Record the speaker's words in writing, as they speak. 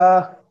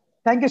Uh,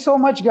 Thank you so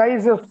much,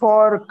 guys,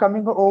 for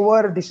coming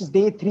over. This is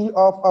day three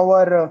of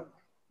our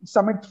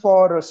summit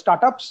for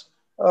startups.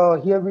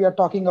 Here we are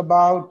talking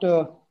about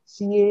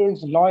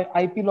CAs,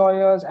 IP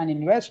lawyers, and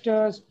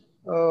investors.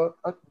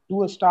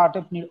 To a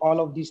startup, need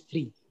all of these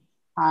three.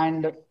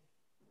 And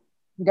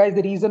guys,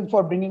 the reason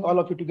for bringing all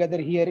of you together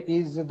here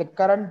is the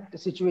current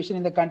situation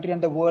in the country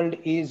and the world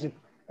is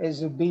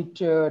a bit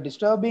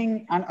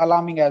disturbing and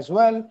alarming as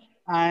well.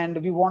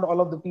 And we want all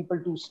of the people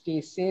to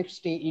stay safe,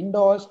 stay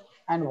indoors.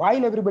 And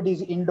while everybody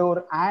is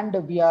indoor and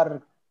we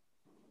are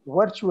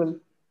virtual,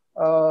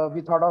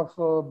 we thought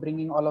of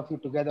bringing all of you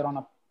together on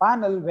a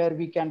panel where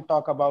we can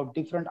talk about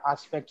different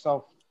aspects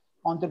of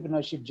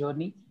entrepreneurship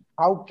journey.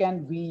 How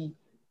can we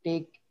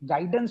take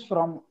guidance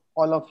from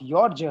all of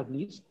your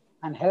journeys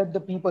and help the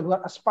people who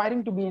are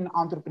aspiring to be an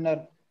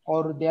entrepreneur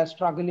or they are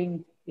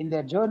struggling in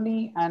their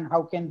journey, and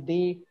how can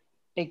they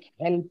take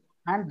help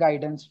and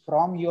guidance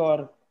from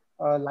your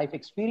life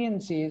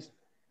experiences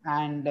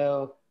and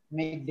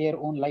make their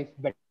own life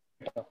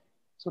better.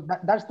 So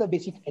that's the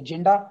basic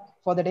agenda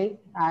for the day.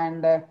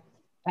 And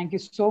thank you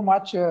so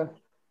much,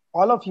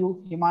 all of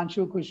you,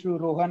 Himanshu, Kushru,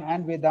 Rohan,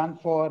 and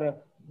Vedant, for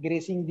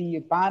gracing the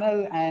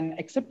panel and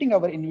accepting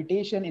our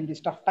invitation in these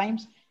tough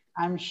times.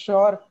 I'm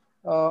sure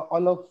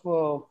all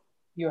of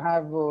you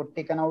have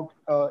taken out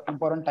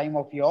important time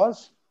of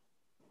yours.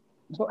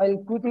 So I'll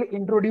quickly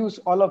introduce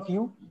all of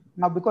you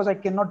now because I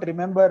cannot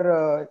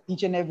remember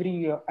each and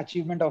every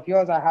achievement of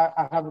yours.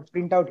 I have a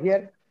printout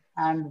here,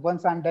 and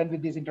once I'm done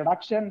with this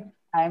introduction,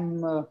 I'm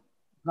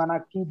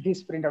gonna keep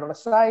this printout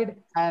aside,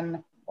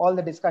 and all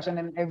the discussion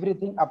and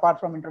everything apart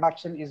from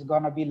introduction is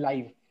gonna be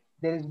live.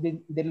 There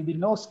will be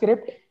no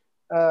script,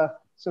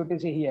 so to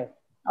say here.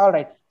 All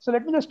right. So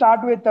let me just start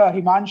with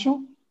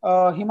Himanshu.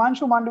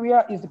 Himanshu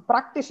Mandavia is a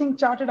practicing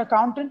chartered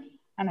accountant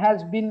and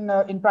has been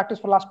in practice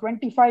for last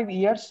 25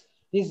 years.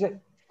 His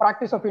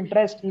practice of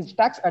interest is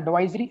tax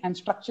advisory and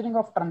structuring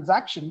of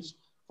transactions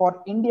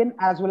for Indian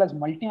as well as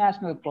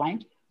multinational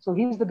clients. So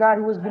he's the guy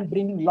who has been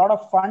bringing a lot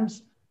of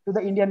funds to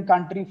the Indian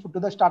country, to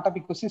the startup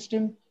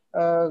ecosystem,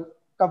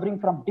 covering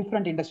from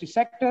different industry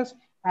sectors.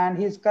 And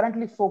he's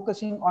currently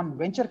focusing on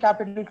venture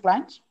capital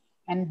clients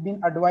and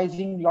been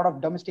advising a lot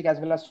of domestic as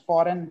well as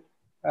foreign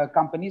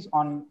companies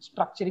on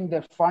structuring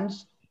their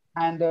funds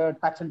and the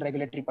tax and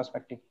regulatory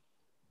perspective.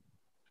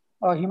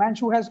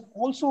 Himanshu has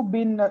also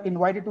been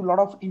invited to a lot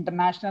of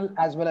international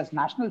as well as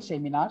national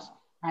seminars,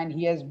 and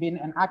he has been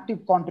an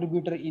active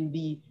contributor in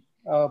the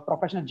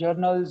professional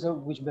journals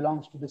which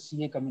belongs to the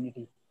CA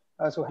community.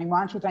 So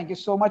Himanshu, thank you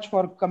so much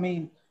for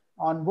coming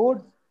on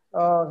board. We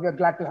are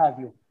glad to have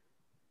you.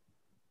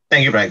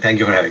 Thank you, Brian. Thank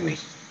you for having me.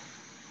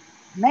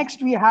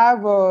 Next, we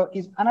have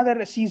is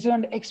another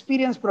seasoned,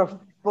 experienced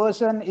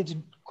person. It's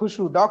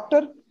Khushru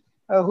Doctor,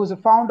 who's a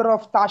founder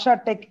of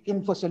Tasha Tech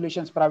Info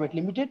Solutions Private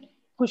Limited.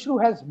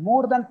 Khushru has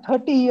more than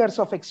 30 years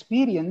of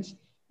experience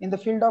in the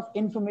field of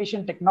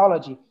information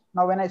technology.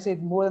 Now, when I say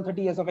more than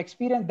 30 years of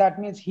experience, that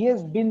means he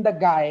has been the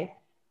guy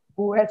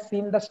who has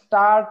seen the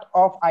start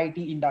of IT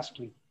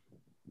industry.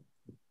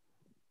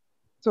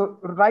 So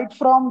right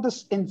from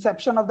this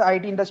inception of the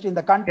IT industry in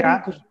the country,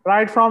 Yeah,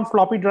 right from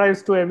floppy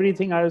drives to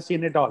everything, I've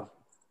seen it all.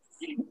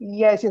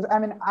 yes, yes. I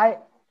mean,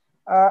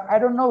 I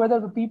don't know whether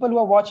the people who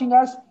are watching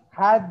us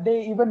had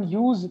they even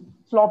use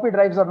floppy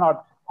drives or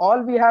not. All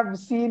we have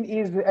seen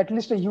is at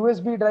least a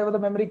USB drive or the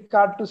memory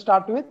card to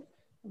start with.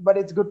 But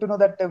it's good to know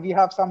that we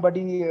have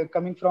somebody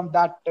coming from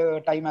that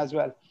time as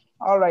well.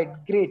 All right,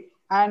 great.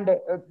 And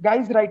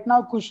guys, right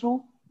now,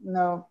 Kushru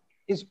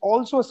is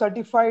also a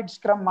certified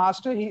Scrum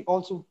Master. He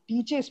also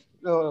teaches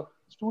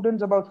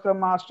students about Scrum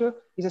Master.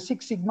 He's a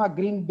Six Sigma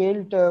Green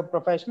Belt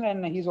professional,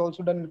 and he's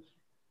also done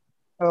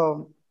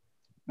a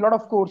lot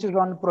of courses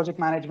on project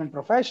management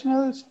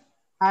professionals.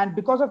 And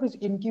because of his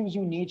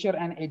inquisitive nature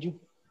and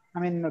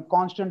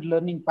constant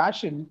learning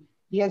passion,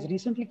 he has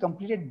recently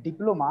completed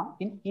diploma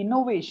in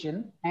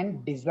innovation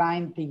and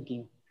design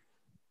thinking.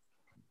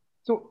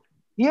 So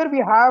here we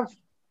have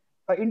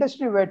an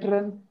industry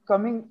veteran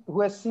coming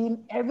who has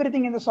seen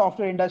everything in the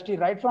software industry,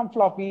 right from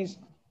floppies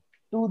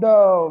to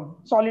the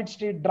solid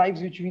state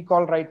drives, which we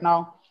call right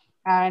now.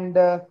 And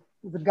the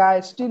guy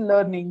is still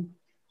learning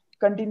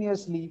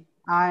continuously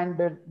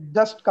and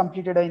just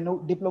completed a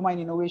diploma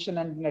in innovation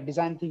and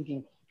design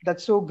thinking.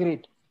 That's so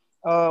great.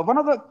 One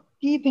of the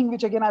key thing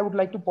which again I would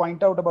like to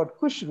point out about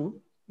Kushru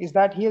is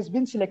that he has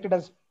been selected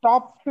as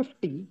top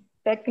 50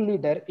 tech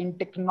leader in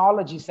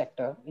technology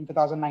sector in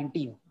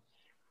 2019.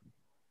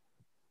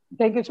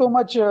 Thank you so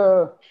much,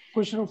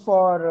 Kushru,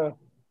 for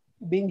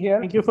being here.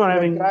 Thank you for We are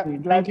having me.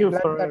 Thank you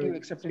glad for that you having me.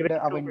 accepted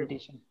our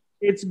invitation.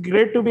 It's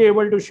great to be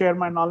able to share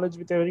my knowledge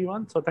with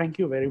everyone. So thank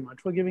you very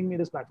much for giving me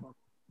this platform.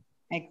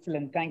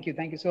 Excellent. Thank you.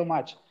 Thank you so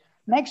much.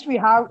 Next we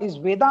have is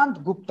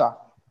Vedant Gupta.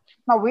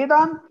 Now,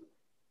 Vedant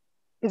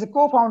is a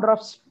co-founder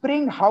of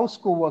Spring House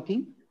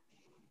Co-working.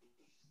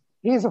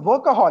 He is a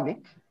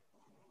workaholic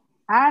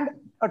and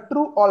a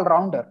true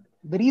all-rounder.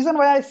 The reason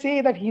why I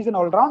say that he's an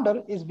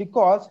all-rounder is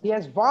because he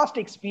has vast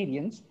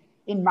experience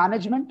in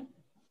management,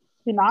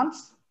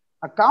 finance,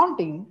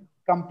 accounting,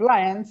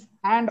 compliance,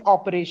 and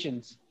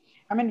operations.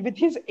 I mean, with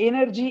his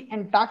energy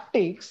and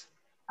tactics,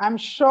 I'm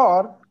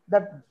sure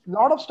that a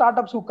lot of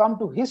startups who come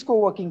to his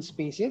co-working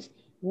spaces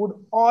would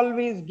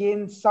always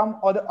gain some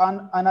other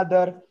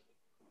another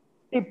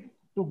tip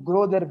to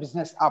grow their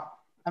business up.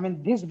 I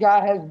mean, this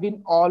guy has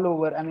been all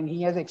over. I mean,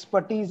 he has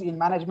expertise in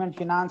management,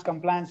 finance,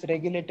 compliance,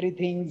 regulatory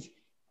things,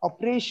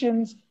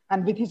 operations,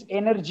 and with his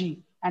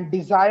energy and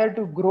desire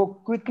to grow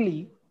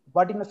quickly,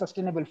 but in a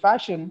sustainable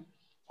fashion,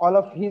 all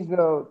of his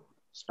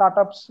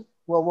startups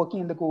who are working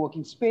in the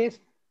co-working space,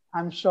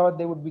 I'm sure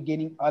they would be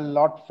gaining a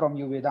lot from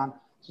you, Vedant.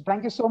 So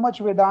thank you so much,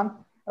 Vedant,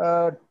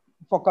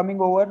 for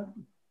coming over.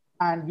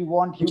 And we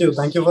want Thank you to you.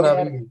 Thank you for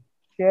having me.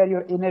 share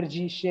your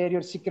energy, share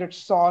your secret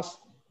sauce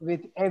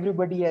with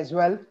everybody as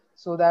well,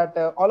 so that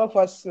all of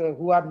us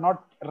who are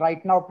not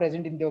right now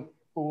present in the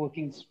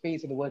co-working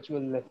space or the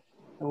virtual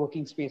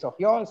working space of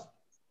yours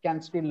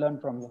can still learn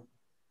from you.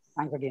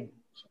 Thanks again.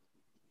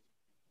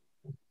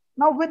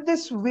 Now, with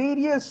this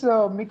various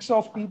mix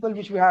of people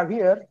which we have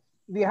here,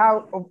 we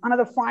have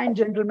another fine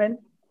gentleman,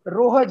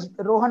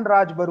 Rohan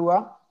Raj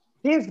Barua.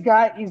 This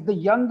guy is the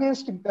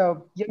youngest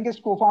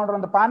co-founder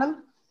on the panel.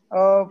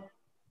 Uh,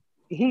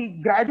 he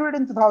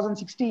graduated in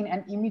 2016,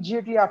 and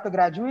immediately after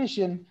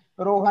graduation,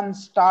 Rohan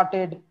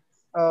started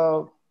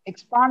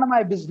Expand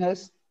My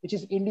Business, which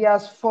is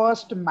India's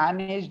first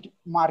managed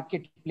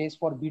marketplace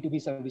for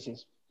B2B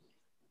services.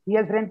 He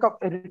has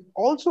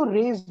also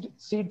raised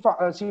seed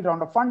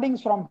round of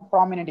fundings from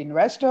prominent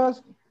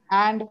investors.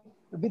 And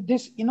with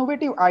these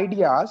innovative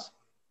ideas,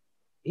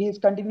 he is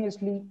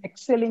continuously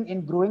excelling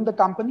in growing the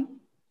company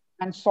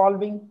and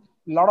solving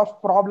a lot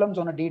of problems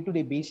on a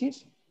day-to-day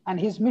basis. And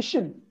his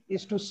mission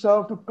is to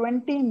serve to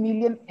 20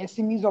 million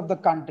SMEs of the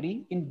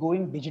country in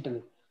going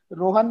digital.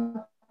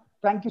 Rohan,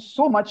 thank you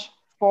so much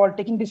for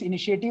taking this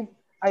initiative.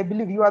 I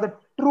believe you are the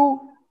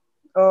true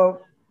uh,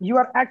 you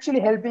are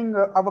actually helping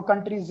our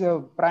country's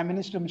Prime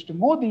Minister, Mr.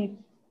 Modi,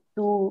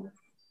 to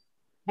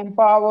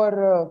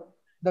empower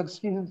the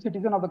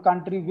citizen of the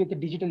country with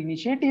digital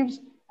initiatives.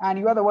 And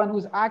you are the one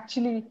who's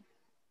actually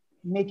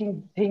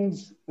making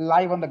things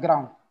live on the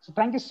ground. So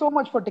thank you so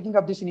much for taking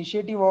up this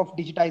initiative of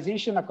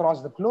digitization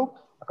across the globe,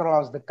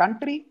 across the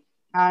country.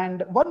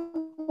 And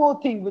one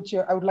more thing which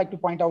I would like to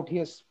point out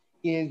here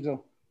is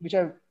which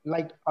I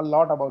liked a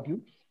lot about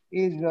you,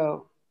 is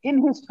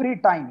in his free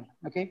time,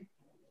 okay?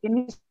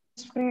 In his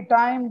free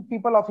time,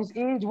 people of his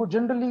age would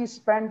generally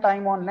spend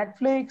time on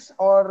Netflix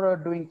or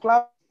doing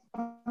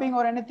clubbing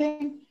or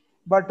anything.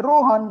 But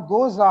Rohan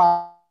goes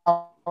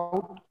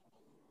out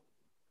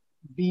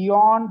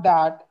beyond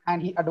that,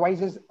 and he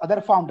advises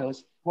other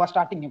founders who are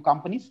starting new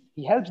companies.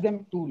 He helps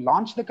them to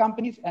launch the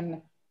companies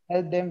and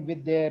help them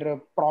with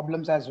their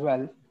problems as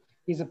well.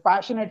 He's a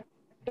passionate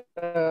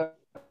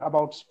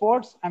about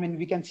sports. I mean,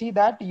 we can see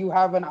that you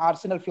have an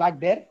Arsenal flag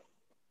there,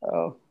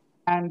 uh,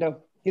 and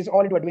he's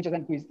all into adventures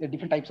and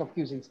different types of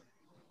cuisines.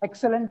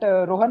 Excellent,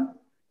 Rohan.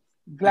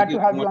 Glad to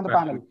Thank have you you so on the much for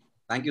panel. having me.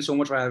 Thank you so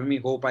much for having me.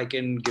 Hope I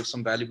can give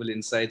some valuable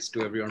insights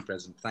to everyone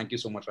present. Thank you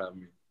so much for having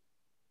me.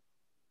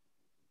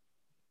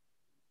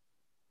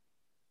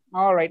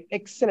 All right,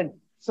 excellent.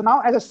 So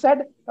now, as I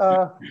said,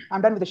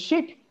 I'm done with the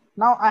sheet.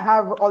 Now I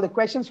have all the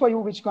questions for you,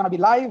 which are going to be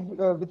live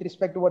with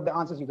respect to what the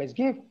answers you guys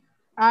give.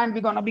 And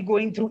we're going to be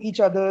going through each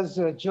other's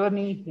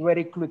journey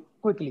very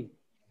quickly.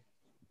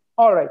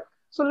 All right.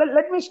 So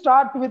let me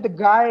start with the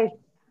guy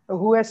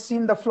who has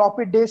seen the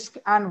floppy disk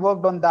and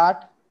worked on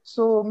that.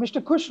 So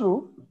Mr.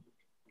 Khushru,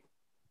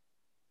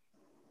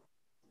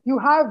 you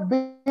have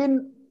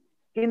been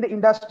in the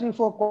industry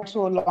for quite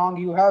so long.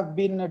 You have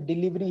been a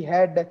delivery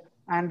head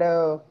and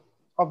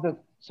of the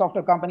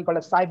software company called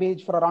a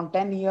Sybase for around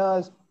 10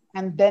 years.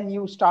 And then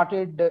you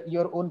started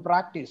your own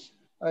practice.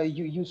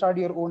 You started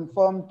your own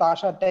firm,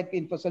 Tasha Tech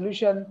Info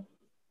Solution.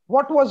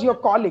 What was your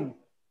calling?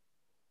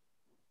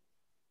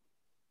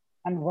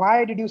 And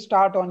why did you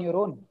start on your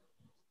own?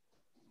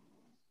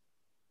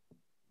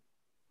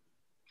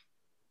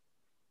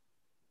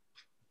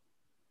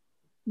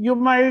 You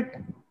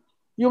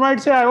might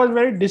say I was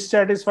very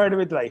dissatisfied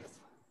with life.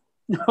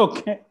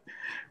 Okay.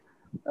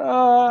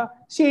 Tasha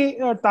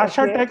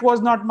Okay. Tech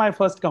was not my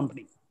first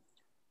company.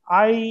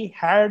 I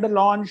had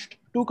launched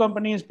two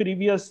companies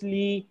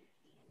previously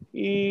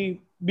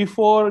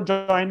before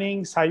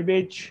joining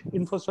Sybase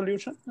Info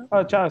Solution,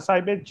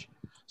 Sybase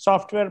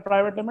Software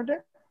Private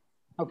Limited.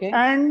 Okay.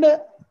 And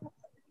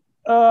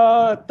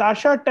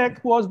Tasha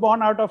Tech was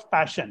born out of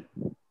passion.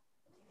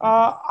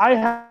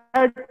 I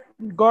had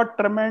got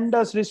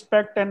tremendous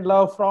respect and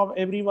love from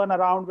everyone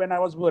around when I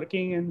was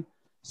working in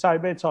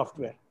Sybase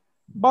Software.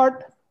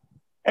 But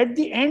at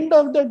the end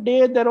of the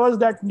day, there was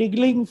that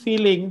niggling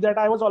feeling that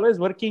I was always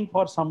working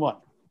for someone.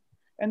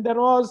 And there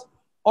was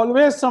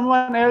always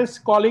someone else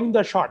calling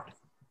the shot.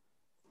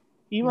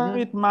 Even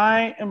with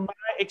my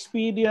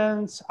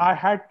experience, I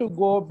had to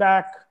go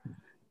back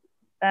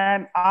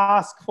and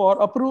ask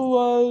for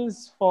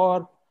approvals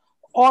for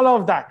all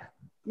of that,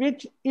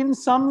 which in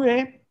some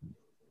way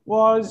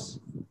was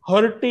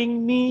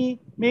hurting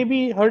me,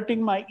 maybe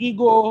hurting my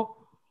ego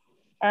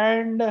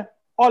and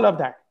all of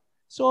that.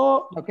 So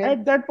Okay.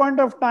 at that point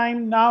of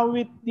time, now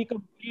with the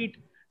complete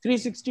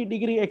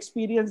 360-degree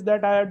experience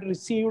that I had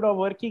received of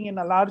working in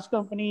a large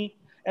company,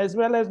 as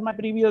well as my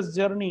previous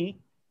journey,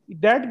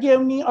 that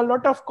gave me a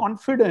lot of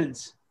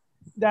confidence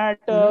that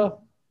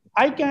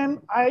I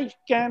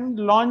can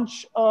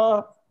launch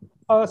a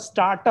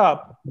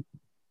startup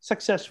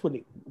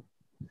successfully.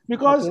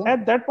 Because Okay.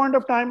 at that point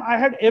of time, I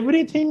had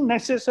everything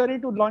necessary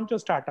to launch a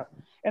startup.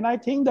 And I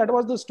think that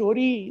was the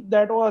story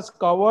that was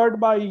covered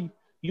by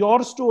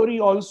your story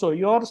also.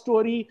 Your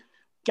story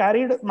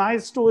carried my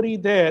story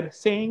there,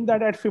 saying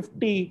that at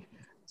 50,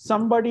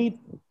 somebody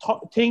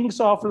thinks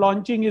of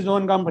launching his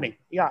own company.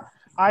 Yeah,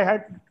 I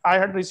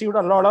had received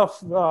a lot of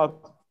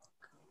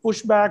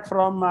pushback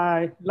from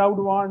my loved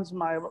ones,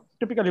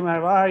 typically my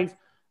wife,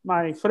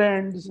 my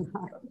friends,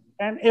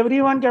 and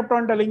everyone kept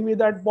on telling me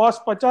that boss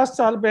 50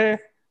 saal pe,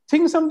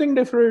 think something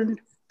different,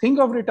 think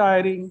of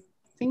retiring,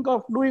 think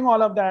of doing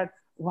all of that.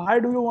 Why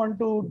do you want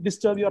to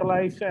disturb your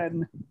life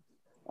and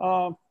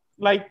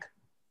like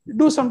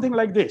do something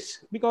like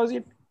this? Because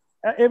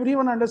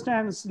everyone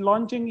understands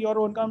launching your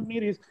own company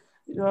is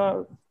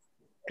uh,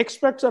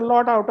 expects a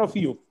lot out of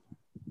you.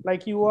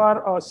 Like you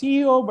are a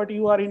CEO, but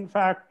you are in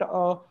fact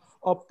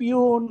a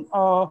peon,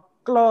 a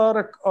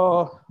clerk,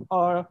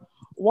 a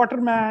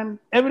waterman,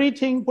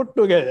 everything put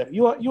together.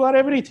 You are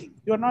everything.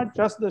 You are not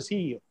just the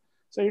CEO.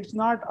 So it's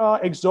not an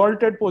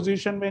exalted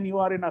position when you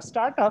are in a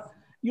startup.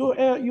 You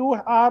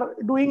are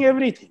doing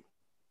everything,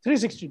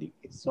 360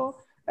 degrees. So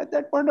at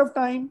that point of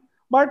time,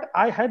 but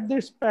I had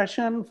this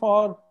passion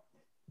for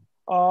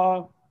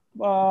uh,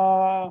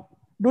 uh,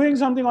 doing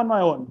something on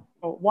my own,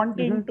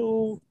 wanting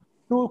to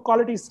do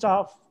quality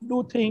stuff,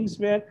 do things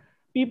where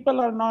people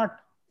are not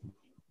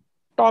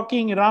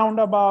talking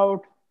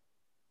roundabout,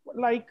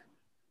 like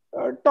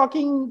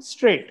talking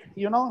straight.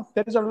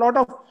 There is a lot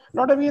of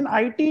in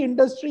IT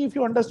industry. If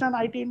you understand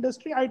IT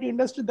industry,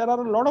 there are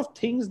a lot of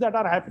things that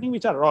are happening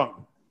which are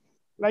wrong.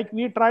 Like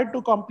we try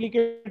to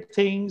complicate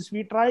things,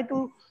 we try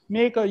to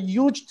make a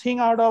huge thing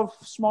out of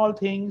small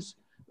things.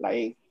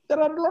 Like there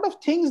are a lot of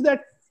things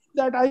that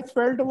I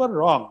felt were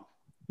wrong.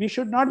 We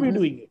should not be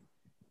doing it.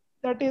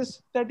 That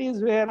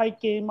is where I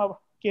came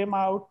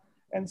out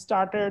and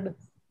started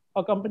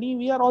a company.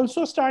 We are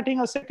also starting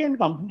a second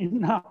company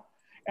now,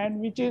 and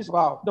which is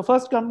Wow. the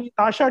first company,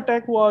 Tasha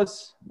Tech,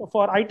 was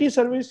for IT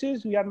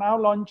services. We are now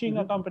launching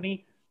a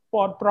company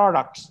for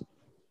products,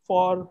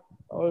 for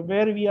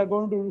where we are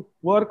going to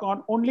work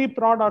on only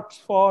products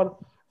for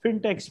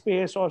fintech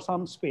space or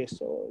some space.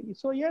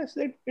 So yes,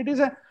 it is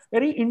a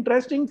very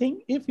interesting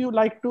thing. If you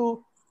like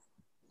to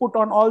put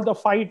on all the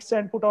fights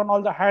and put on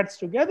all the hats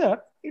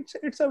together,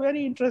 it's a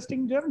very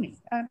interesting journey,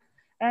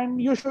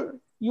 and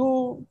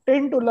you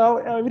tend to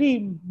love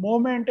every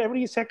moment,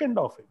 every second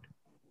of it.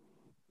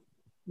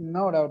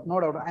 No doubt, no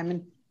doubt. I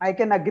mean, I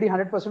can agree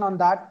 100% on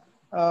that.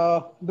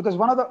 Because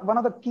one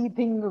of the key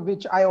thing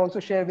which I also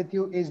share with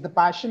you is the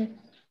passion.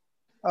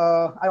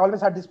 I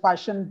always had this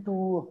passion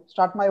to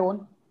start my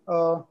own.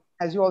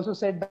 As you also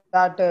said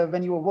that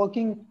when you are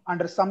working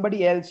under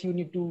somebody else, you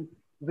need to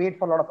wait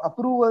for a lot of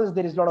approvals.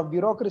 There is a lot of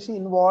bureaucracy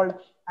involved,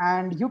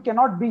 and you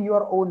cannot be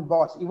your own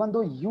boss, even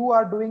though you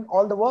are doing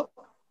all the work.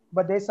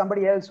 But there's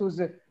somebody else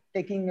who's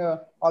taking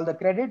all the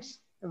credits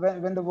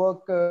when the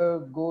work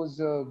goes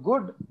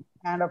good.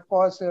 And of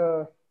course,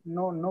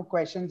 no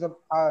questions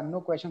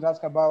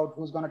asked about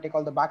who's going to take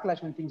all the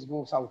backlash when things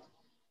go south.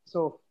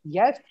 So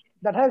yes,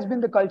 that has been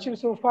the culture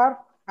so far,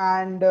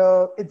 and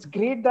it's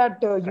great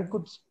that you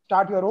could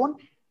start your own.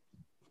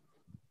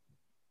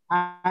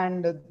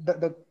 And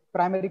the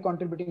primary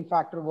contributing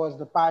factor was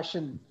the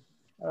passion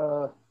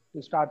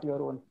to start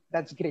your own.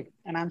 That's great,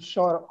 and I'm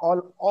sure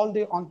all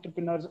the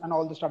entrepreneurs and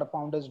all the startup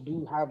founders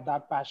do have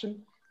that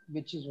passion,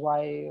 which is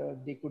why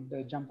they could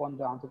jump on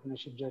the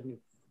entrepreneurship journey,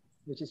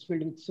 which is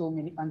filled with so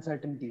many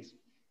uncertainties.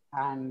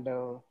 And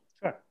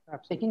Sure.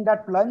 taking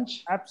that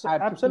plunge at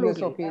 50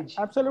 years of Absolutely. age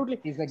Absolutely.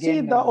 is See,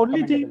 again the only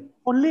commendable. thing,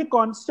 only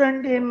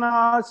constant in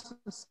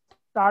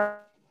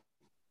startup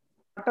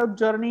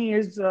journey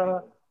is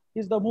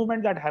the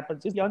movement that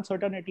happens, is the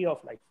uncertainty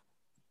of life.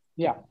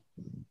 Yeah,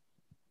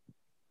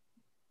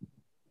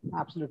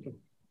 absolutely.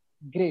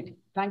 Great.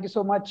 Thank you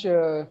so much,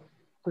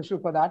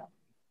 Khushru, for that.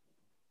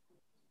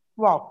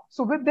 Wow.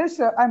 So with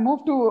this, I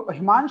move to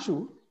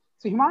Himanshu.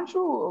 So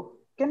Himanshu,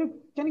 can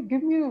you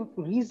give me a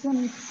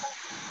reason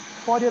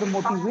for your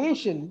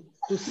motivation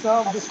to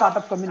serve the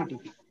startup community?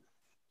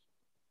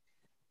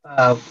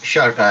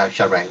 Sure,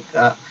 Brian.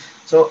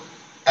 So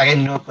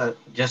again,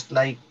 just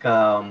like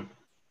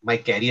my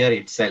career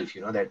itself,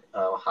 that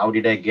how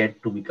did I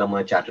get to become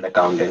a chartered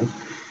accountant?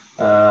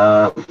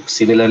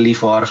 Similarly,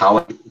 for how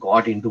I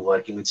got into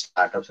working with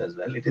startups as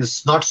well, it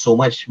is not so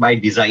much by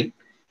design,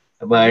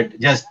 but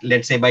just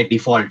let's say by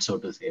default, so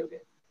to say.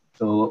 Okay.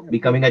 So Okay.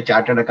 becoming a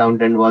chartered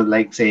accountant was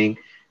like saying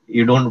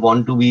you don't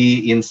want to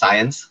be in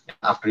science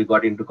after you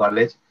got into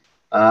college.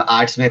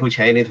 Arts में कुछ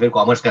है नहीं तो फिर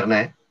commerce करना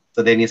है.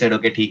 So then you said,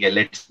 okay, ठीक है,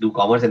 let's do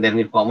commerce, and then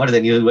with commerce,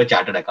 then you were a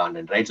chartered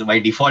accountant, right? So by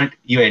default,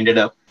 you ended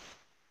up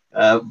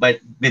But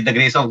with the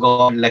grace of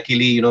God,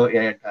 luckily,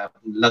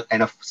 luck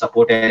kind of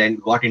supported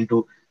and got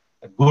into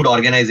good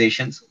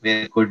organizations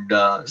where I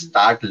could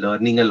start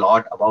learning a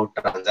lot about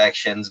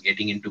transactions,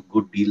 getting into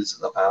good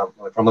deals.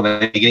 From the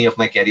very beginning of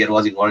my career,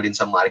 was involved in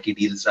some marquee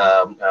deals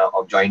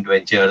of joint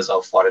ventures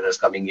of foreigners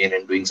coming in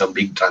and doing some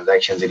big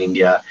transactions in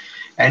India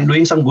and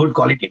doing some good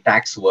quality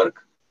tax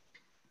work.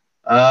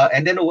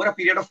 And then over a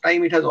period of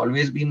time, it has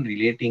always been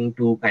relating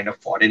to kind of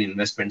foreign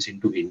investments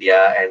into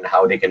India and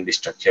how they can be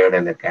structured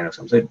and that kind of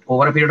stuff. So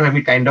over a period of time,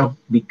 it kind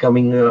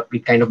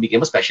of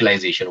became a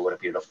specialization over a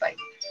period of time.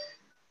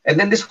 And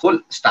then this whole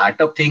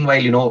startup thing,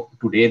 while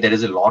today there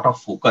is a lot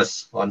of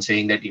focus on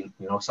saying that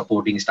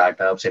supporting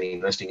startups and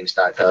investing in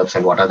startups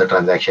and what are the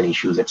transaction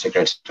issues,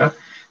 etc., etc.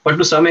 But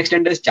to some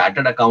extent, as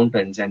chartered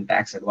accountants and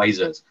tax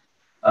advisors,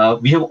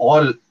 we have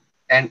all,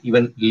 and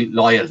even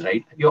lawyers,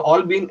 right? You've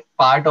all been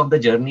part of the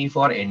journey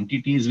for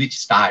entities which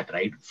start,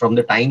 right? From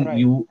the time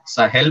you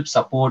help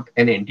support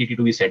an entity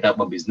to be set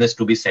up, a business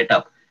to be set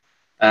up.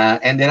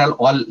 And there are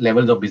all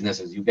levels of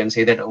businesses. You can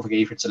say that,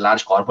 okay, if it's a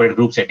large corporate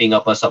group setting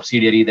up a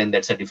subsidiary, then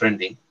that's a different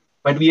thing.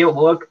 But we have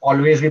worked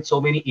always with so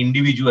many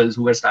individuals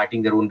who are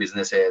starting their own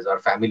businesses or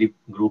family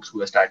groups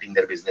who are starting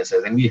their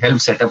businesses. And we help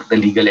set up the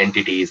legal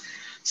entities,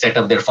 set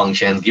up their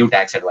functions, give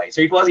tax advice.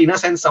 So it was, in a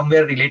sense,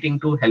 somewhere relating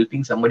to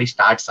helping somebody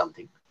start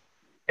something.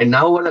 And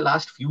now over the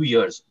last few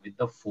years, with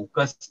the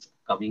focus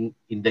coming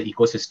in the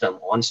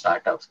ecosystem on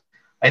startups,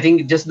 I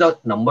think just the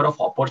number of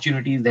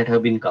opportunities that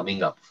have been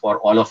coming up for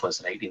all of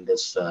us, right, in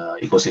this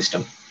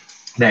ecosystem,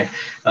 that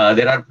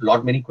there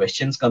are many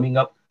questions coming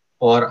up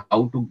for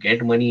how to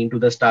get money into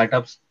the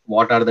startups.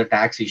 What are the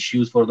tax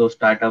issues for those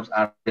startups?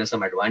 Are there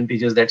some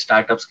advantages that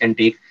startups can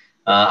take?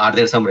 Are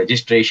there some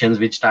registrations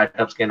which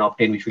startups can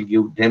obtain, which will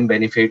give them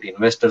benefit,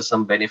 investors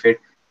some benefit?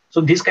 So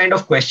these kind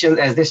of questions,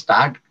 as they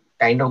start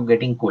kind of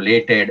getting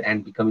collated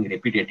and becoming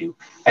repetitive,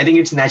 I think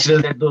it's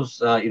natural that those,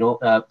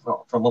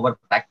 from our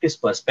practice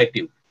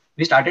perspective,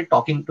 we started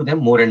talking to them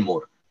more and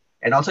more.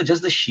 And also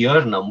just the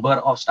sheer number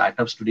of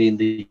startups today in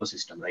the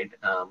ecosystem, right?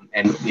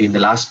 And in the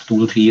last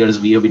 2-3 years,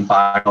 we have been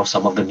part of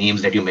some of the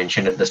names that you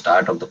mentioned at the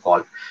start of the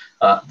call,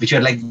 which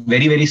are like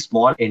very, very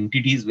small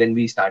entities when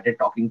we started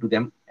talking to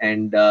them.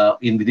 And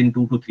within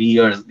 2 to 3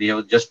 years, they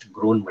have just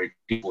grown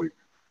multifold.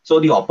 So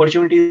the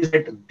opportunities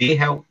that they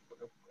have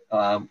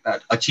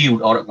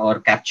achieved or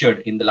captured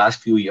in the last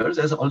few years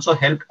has also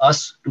helped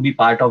us to be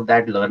part of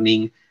that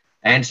learning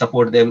and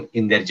support them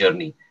in their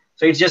journey.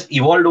 So it's just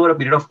evolved over a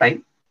period of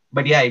time.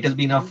 But yeah, it has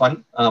been a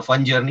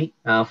fun journey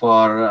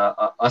for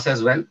us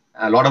as well.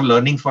 A lot of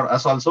learning for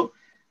us also.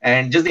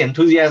 And just the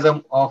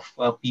enthusiasm of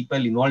people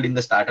involved in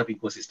the startup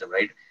ecosystem,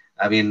 right?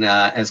 I mean,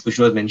 as Khushru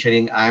was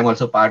mentioning, I am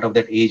also part of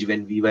that age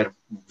when we were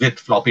with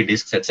floppy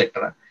disks,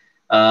 etc.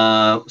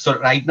 So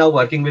right now,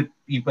 working with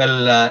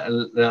people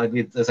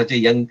with such a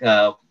young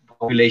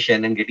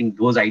population and getting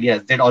those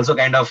ideas, that also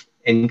kind of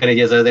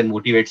encourages us and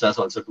motivates us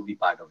also to be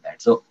part of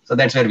that. So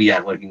that's where we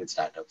are working with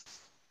startups.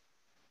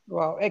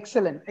 Wow,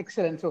 excellent,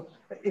 excellent. So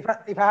if I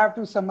have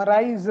to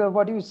summarize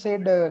what you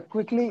said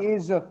quickly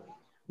is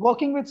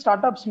working with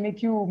startups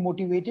make you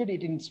motivated,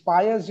 it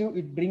inspires you,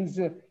 it brings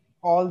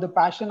all the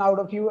passion out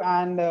of you,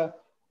 and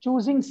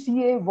choosing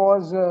CA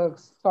was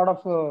sort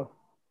of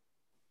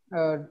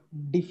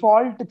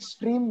default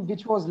stream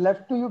which was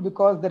left to you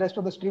because the rest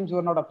of the streams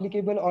were not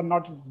applicable or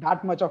not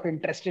that much of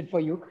interested for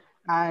you.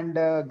 And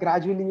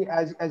gradually,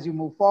 as you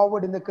move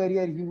forward in the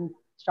career, you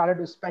started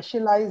to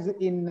specialize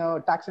in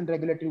tax and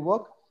regulatory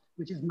work,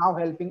 which is now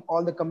helping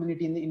all the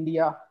community in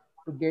India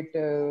to get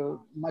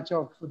much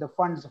of the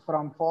funds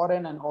from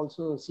foreign and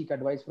also seek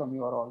advice from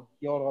your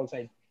all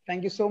side.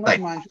 Thank you so much,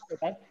 Himanshu, for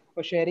that,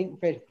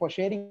 for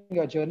sharing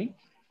your journey.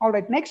 All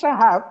right, next I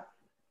have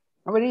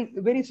a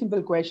very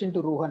simple question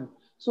to Rohan.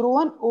 So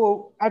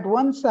Rohan, at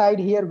one side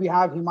here we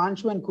have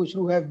Himanshu and Khushru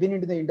who have been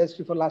into the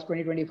industry for the last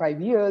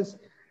 20-25 years.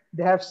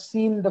 They have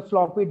seen the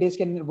floppy disk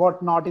and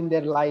whatnot in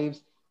their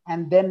lives.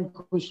 And then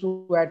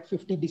Khushru at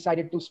 50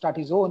 decided to start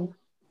his own.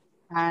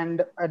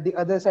 And at the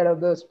other side of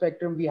the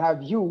spectrum, we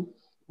have you,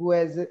 who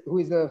is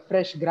a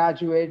fresh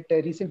graduate,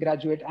 a recent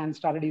graduate, and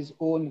started his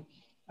own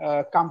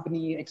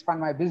company, Expand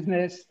My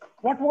Business.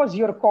 What was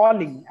your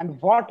calling and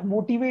what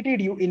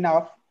motivated you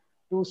enough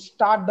to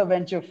start the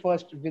venture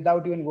first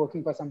without even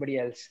working for somebody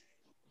else?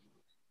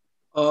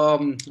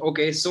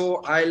 Okay,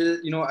 so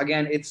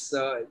again, it's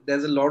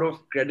there's a lot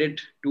of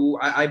credit to,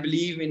 I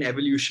believe in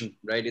evolution,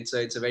 right? It's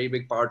a very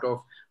big part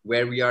of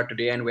where we are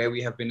today and where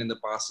we have been in the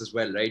past as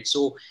well, right?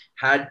 So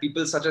had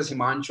people such as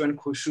Himanshu and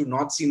Khushru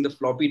not seen the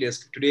floppy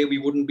disk, today we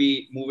wouldn't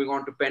be moving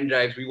on to pen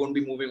drives, we won't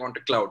be moving on to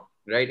cloud,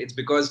 right? It's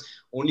because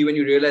only when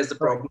you realize the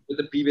problem with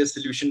the previous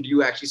solution do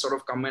you actually sort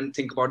of come and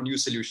think about new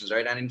solutions,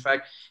 right? And in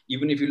fact,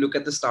 even if you look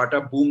at the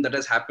startup boom that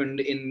has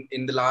happened in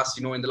the last,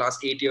 in the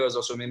last 8 years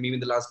or so, maybe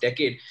in the last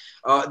decade,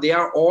 they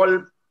are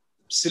all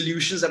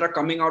solutions that are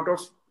coming out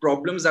of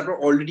problems that were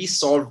already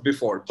solved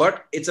before,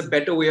 but it's a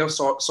better way of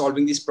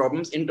solving these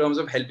problems in terms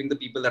of helping the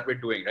people that we're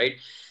doing, right?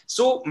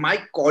 So my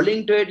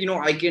calling to it,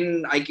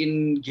 I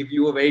can give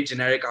you a very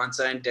generic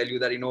answer and tell you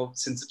that,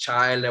 since a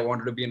child I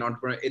wanted to be an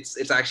entrepreneur.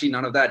 It's actually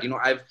none of that.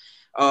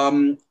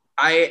 Um,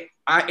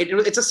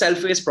 it's a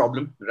self-faced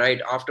problem,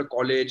 right? After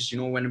college,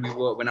 when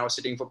I was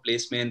sitting for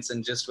placements,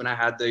 and just when I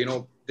had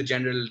the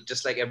general,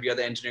 just like every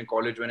other engineering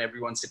college, when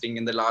everyone's sitting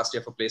in the last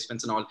year for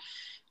placements and all,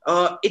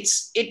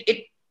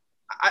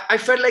 I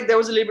felt like there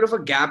was a little bit of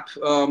a gap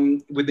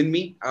within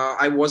me.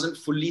 I wasn't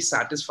fully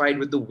satisfied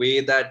with the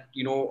way that,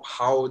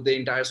 how the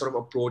entire sort of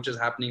approach is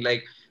happening.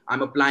 Like,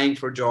 I'm applying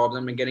for jobs,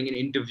 I'm getting an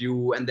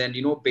interview, and then,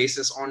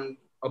 basis on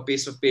a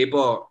piece of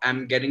paper,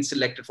 I'm getting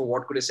selected for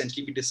what could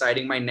essentially be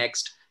deciding my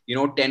next,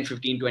 10,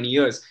 15, 20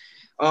 years.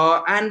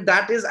 And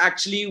that is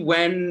actually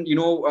when,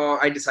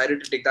 I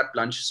decided to take that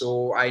plunge.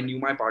 So I knew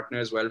my partner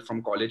as well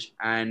from college.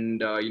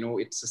 And,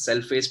 it's a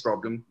self-faced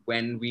problem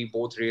when we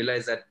both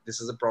realize that this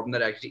is a problem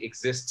that actually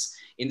exists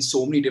in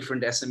so many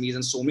different SMEs,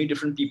 and so many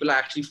different people are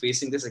actually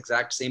facing this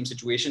exact same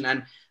situation.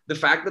 And the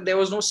fact that there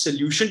was no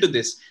solution to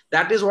this,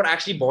 that is what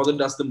actually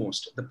bothered us the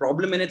most. The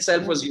problem in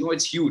itself was,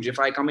 it's huge. If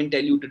I come and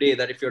tell you today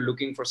that if you're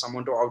looking for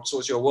someone to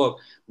outsource your work,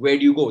 where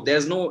do you go?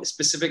 There's no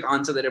specific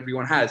answer that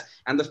everyone has.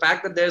 And the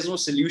fact that there's no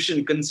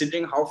solution,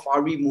 considering how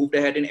far we moved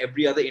ahead in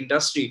every other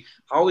industry,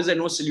 how is there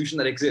no solution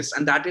that exists?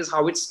 And that is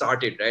how it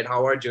started, right?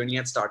 How our journey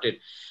had started.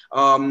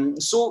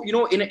 So,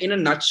 in a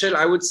nutshell,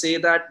 I would say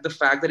that the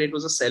fact that it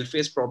was a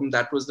self-faced problem,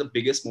 that was the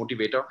biggest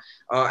motivator.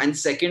 And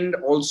second,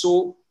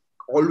 also,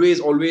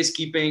 always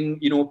keeping,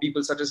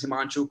 people such as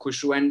Himanshu,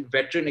 Khushru, and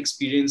veteran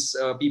experience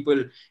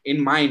people in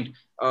mind.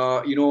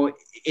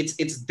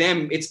 It's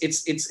them,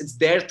 it's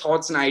their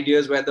thoughts and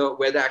ideas where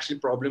the actual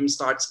problem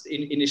starts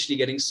initially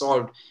getting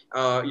solved.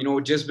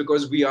 Just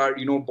because we are,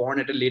 born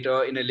at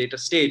in a later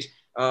stage,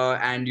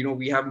 and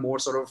we have more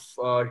sort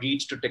of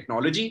reach to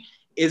technology,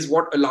 is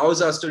what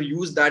allows us to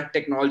use that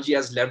technology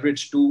as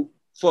leverage to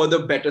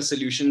further better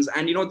solutions.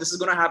 And this is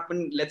going to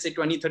happen, let's say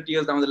 20, 30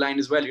 years down the line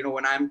as well.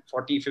 When I'm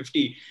 40,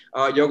 50,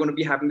 you're going to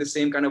be having the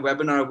same kind of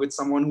webinar with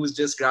someone who's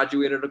just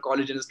graduated out of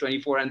college and is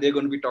 24, and they're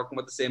going to be talking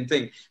about the same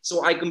thing.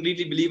 So I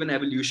completely believe in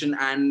evolution,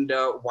 and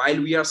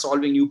while we are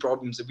solving new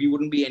problems, we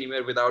wouldn't be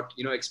anywhere without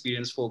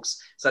experienced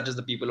folks such as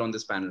the people on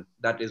this panel.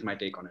 That is my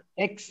take on it.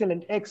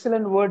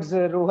 Excellent words,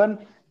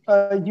 Rohan.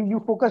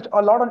 You focused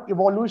a lot on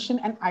evolution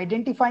and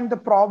identifying the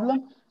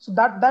problem. So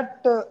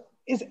that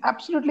is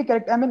absolutely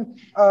correct. I mean,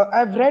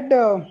 I've read,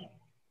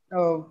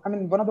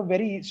 one of the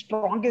very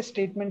strongest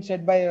statements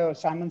said by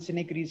Simon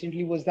Sinek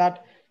recently was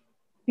that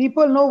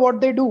people know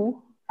what they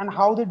do and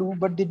how they do,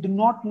 but they do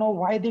not know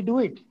why they do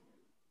it.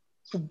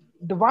 So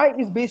the why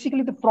is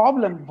basically the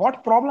problem,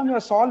 what problem you're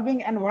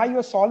solving and why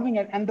you're solving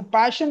it. And the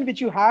passion which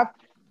you have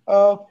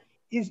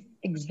is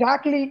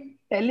exactly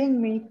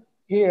telling me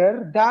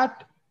here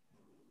that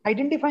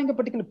identifying a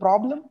particular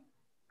problem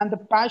and the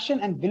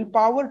passion and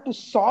willpower to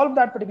solve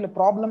that particular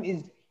problem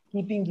is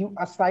keeping you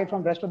aside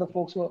from the rest of the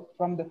folks who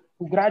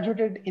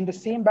graduated in the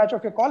same batch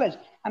of your college.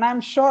 And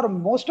I'm sure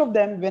most of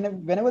them,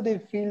 whenever they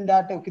feel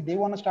that okay, they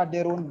want to start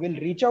their own, will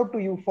reach out to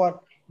you for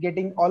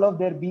getting all of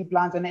their B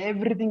plans and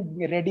everything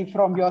ready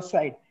from your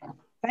side.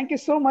 Thank you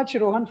so much,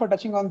 Rohan, for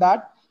touching on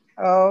that.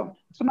 So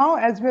now,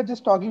 as we're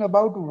just talking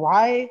about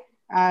why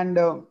and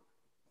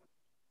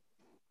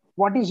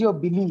what is your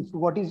belief,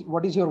 what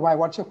is your why,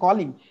 what's your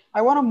calling,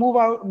 I want to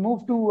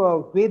move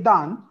to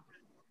Vedant,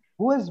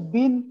 who's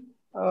been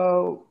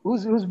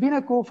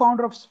a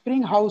co-founder of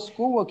Spring House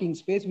co-working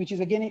space, which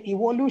is again an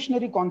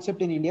evolutionary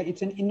concept in India.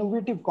 It's an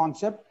innovative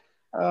concept.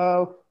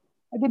 I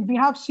think we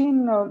have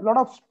seen a lot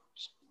of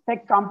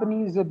tech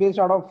companies based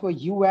out of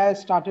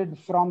US started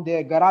from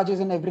their garages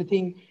and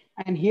everything,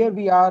 and here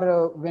we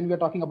are when we're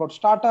talking about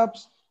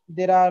startups.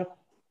 There are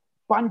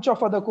bunch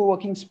of other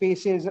co-working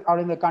spaces out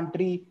in the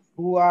country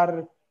who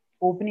are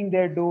opening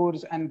their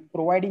doors and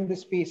providing the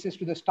spaces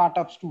to the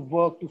startups to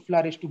work, to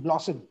flourish, to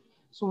blossom.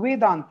 So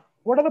Vedant,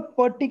 what are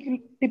the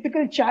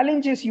typical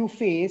challenges you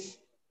face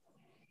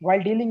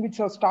while dealing with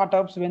your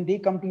startups when they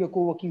come to your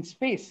co-working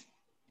space,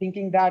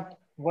 thinking that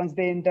once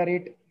they enter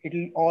it,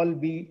 it'll all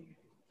be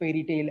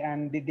fairy tale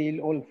and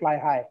they'll all fly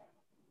high?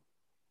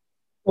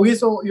 Okay,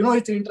 so,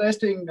 it's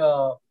interesting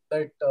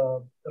that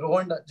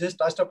Rohan just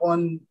touched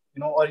upon,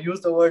 or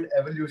used the word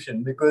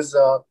evolution, because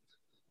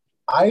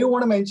I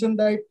want to mention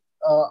that,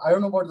 I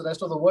don't know about the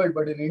rest of the world,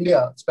 but in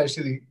India,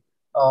 especially,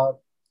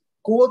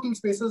 co-working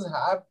spaces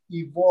have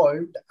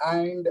evolved,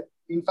 and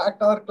in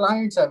fact, our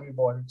clients have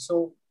evolved.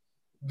 So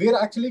we're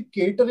actually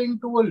catering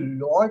to a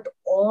lot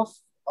of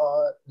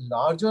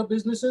larger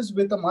businesses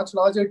with a much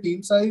larger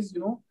team size,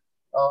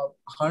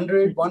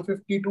 100,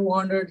 150,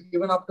 200,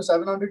 even up to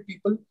 700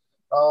 people.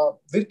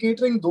 We're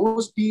catering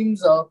those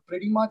teams,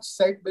 pretty much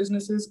set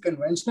businesses,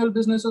 conventional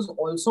businesses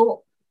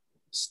also.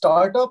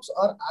 Startups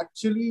are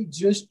actually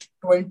just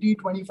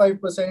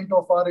 20-25%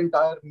 of our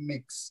entire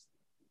mix.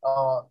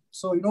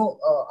 So,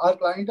 our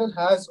clientele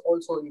has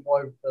also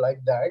evolved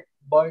like that.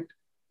 But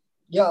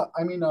yeah,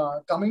 I mean,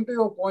 coming to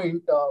your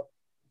point,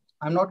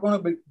 I'm not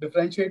going to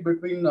differentiate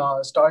between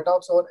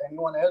startups or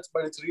anyone else,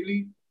 but it's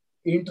really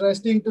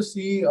interesting to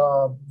see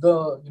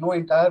the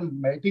entire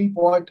melting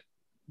pot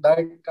that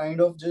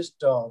kind of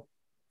just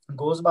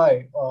goes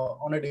by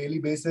on a daily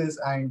basis,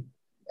 and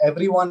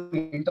everyone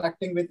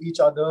interacting with each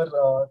other,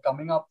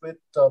 coming up with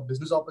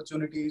business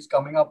opportunities,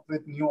 coming up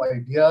with new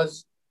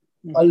ideas,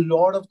 a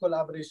lot of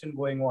collaboration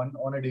going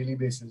on a daily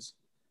basis.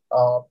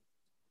 Uh,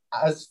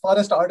 as far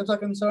as startups are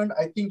concerned,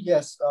 I think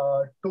yes,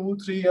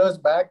 2-3 years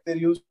back there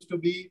used to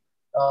be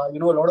a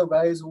lot of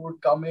guys who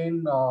would come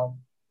in,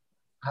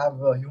 have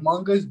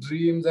humongous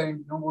dreams,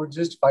 and would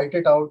just fight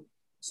it out.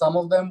 Some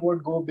of them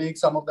would go big,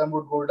 some of them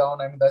would go down.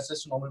 I mean, that's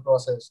just a normal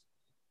process.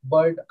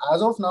 But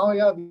as of now,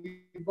 yeah,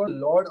 we've got a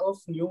lot of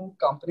new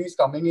companies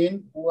coming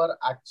in who are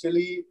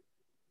actually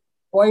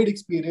quite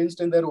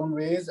experienced in their own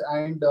ways,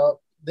 and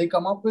they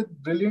come up with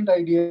brilliant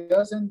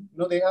ideas, and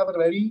they have a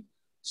very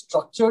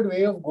structured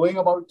way of going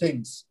about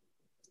things.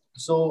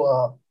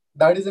 So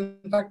that is in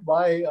fact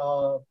why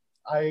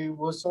I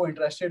was so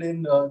interested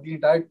in the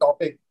entire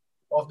topic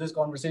of this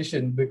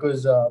conversation,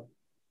 because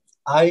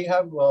I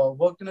have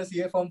worked in a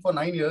CA firm for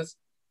 9 years.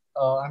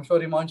 I'm sure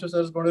Himanshu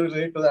sir is going to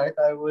relate to that.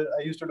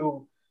 I used to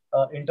do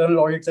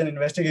internal audits and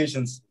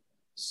investigations.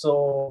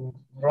 So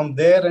from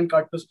there and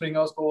cut to Spring,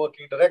 I was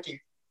co-working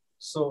directly.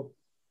 So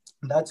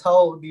that's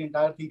how the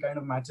entire thing kind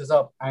of matches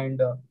up.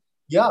 And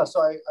yeah,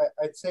 so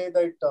I'd say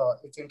that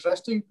it's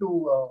interesting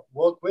to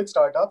work with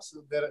startups.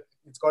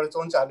 It's got its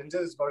own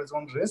challenges, it's got its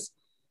own risks,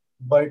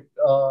 but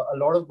a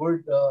lot of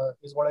good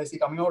is what I see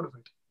coming out of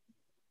it.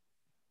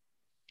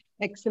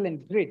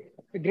 Excellent. Great.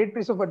 A great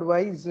piece of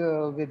advice,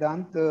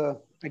 Vedant.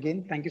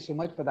 Again, thank you so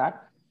much for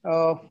that.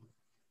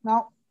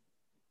 Now,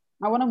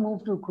 I want to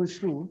move to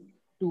Khushru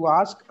to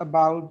ask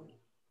about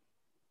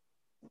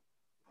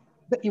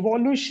the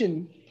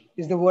evolution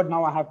is the word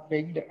now I have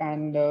picked,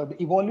 and the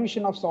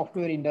evolution of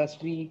software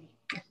industry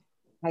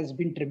has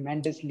been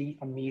tremendously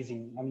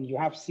amazing. I mean, you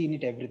have seen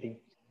it, everything.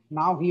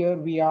 Now here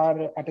we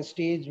are at a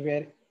stage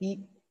where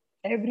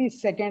every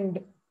second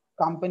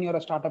company or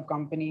a startup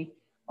company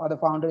or the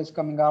founder is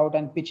coming out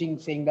and pitching,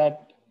 saying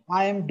that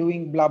I am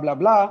doing blah, blah,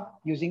 blah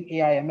using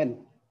AI/ML.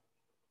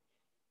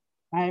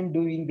 I am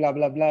doing blah,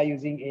 blah, blah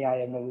using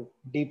AI/ML,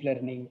 deep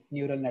learning,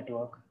 neural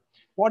network.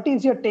 What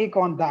is your take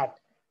on that?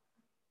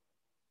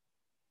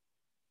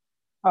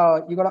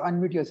 You got to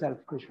unmute yourself,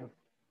 Khushru.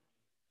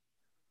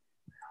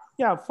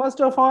 Yeah, first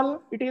of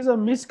all, it is a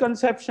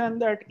misconception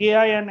that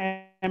AI and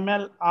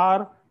ML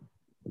are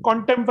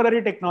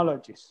contemporary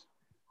technologies.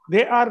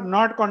 They are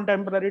not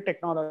contemporary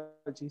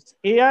technologies.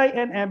 AI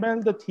and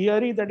ML, the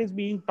theory that is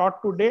being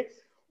taught today,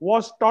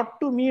 was taught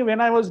to me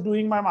when I was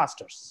doing my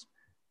master's.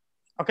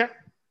 Okay,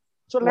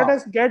 so let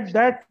us get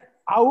that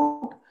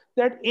out,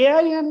 that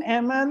AI and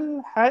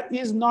ML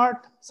is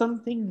not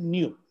something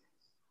new.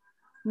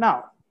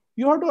 Now,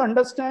 you have to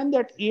understand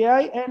that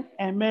AI and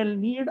ML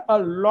need a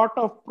lot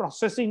of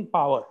processing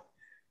power,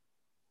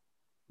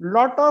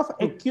 lot of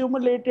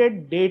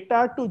accumulated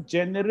data to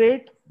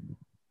generate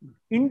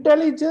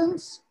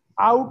intelligence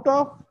out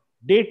of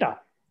data.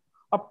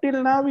 Up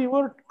till now, we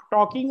were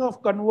talking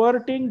of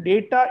converting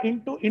data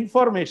into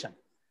information.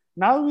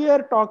 Now we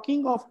are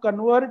talking of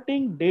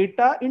converting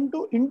data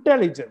into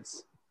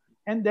intelligence.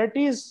 And that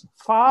is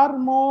far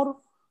more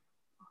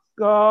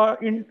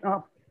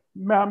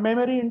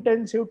memory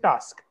intensive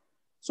task.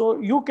 So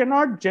you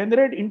cannot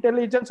generate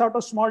intelligence out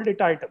of small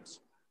data items.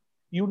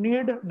 You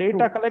need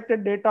data,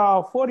 collected data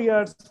of 4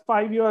 years,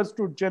 5 years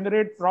to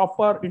generate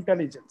proper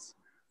intelligence,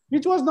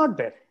 which was not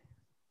there.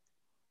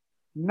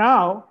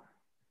 Now,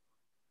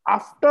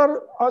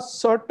 after a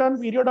certain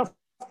period of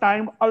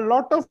time, a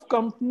lot of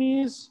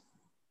companies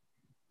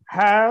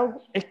have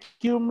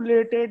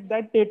accumulated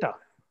that data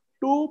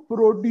to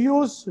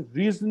produce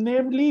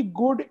reasonably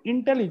good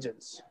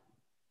intelligence,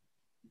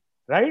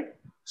 right?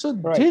 So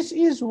this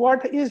is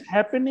what is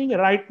happening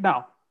right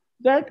now,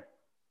 that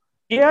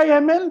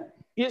AI/ML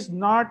is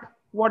not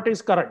what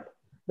is current.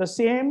 The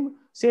same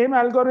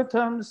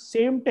algorithms,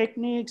 same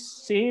techniques,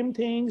 same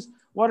things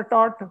were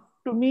taught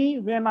to me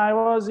when I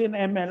was in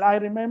ML. I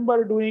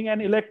remember doing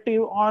an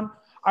elective on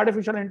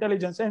artificial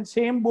intelligence, and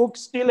same book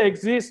still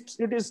exists.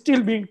 It is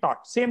still being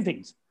taught, same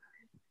things.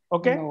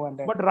 Okay,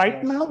 but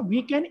right now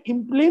we can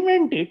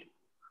implement it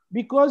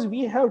because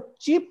we have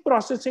cheap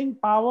processing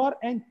power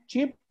and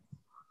cheap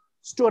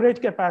storage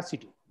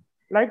capacity.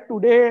 Like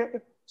today,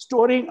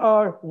 storing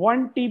a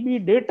 1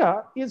 TB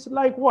data is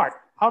like what?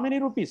 How many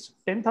rupees?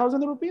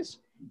 10,000 rupees?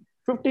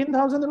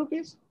 15,000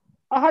 rupees?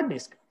 A hard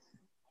disk.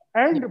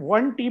 And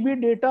 1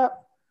 TB data,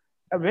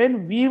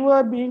 when we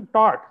were being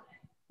taught,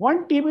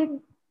 1 TB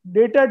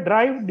data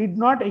drive did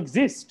not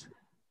exist,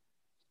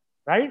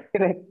 right?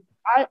 Correct.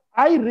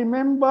 I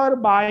remember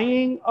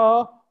buying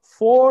a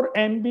 4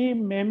 MB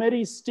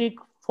memory stick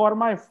for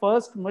my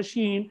first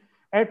machine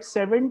at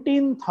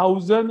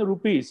 17,000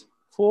 rupees,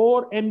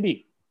 4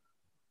 MB.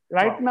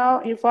 Right now,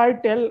 if I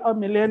tell a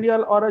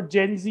millennial or a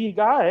Gen Z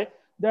guy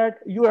that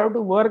you have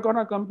to work on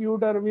a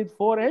computer with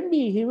 4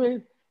 MB, he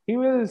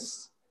will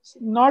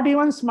not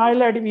even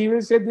smile at me. He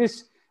will say,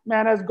 this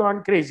man has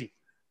gone crazy.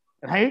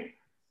 right?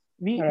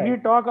 We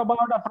Right. talk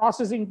about a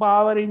processing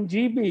power in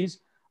GBs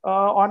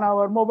on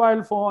our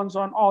mobile phones,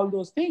 on all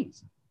those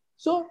things.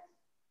 So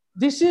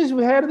this is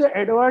where the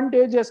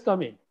advantage has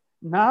come in.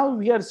 Now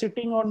we are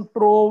sitting on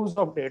troves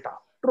of data,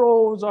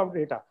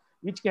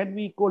 which can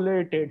be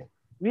collated,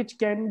 which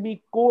can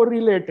be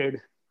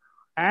correlated,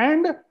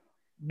 and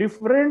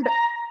different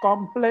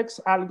complex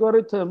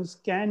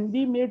algorithms can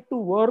be made to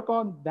work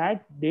on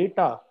that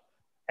data,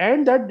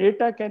 and that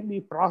data can be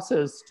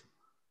processed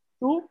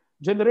to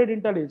generate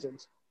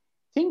intelligence.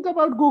 Think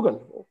about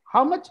Google.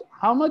 How much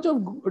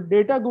of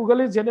data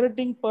Google is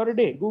generating per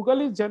day? Google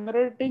is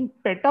generating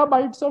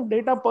petabytes of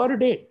data per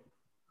day.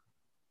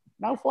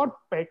 Now, for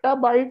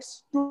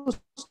petabytes to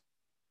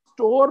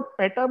store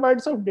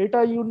petabytes of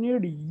data, you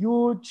need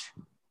huge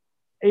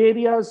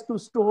areas to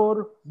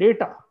store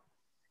data.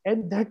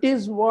 And that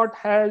is what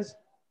has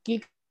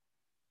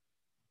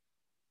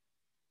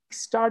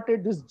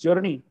kick-started this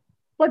journey.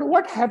 But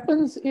what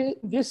happens in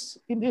this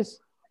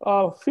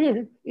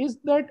field is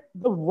that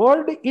the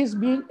word is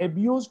being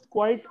abused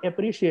quite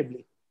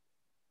appreciably.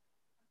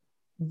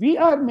 We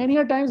are many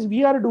a times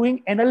we are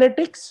doing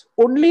analytics,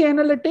 only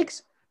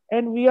analytics,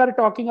 and we are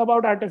talking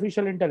about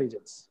artificial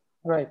intelligence.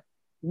 Right.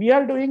 We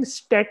are doing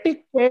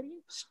static query,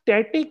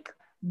 static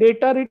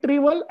data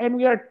retrieval, and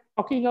we are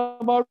talking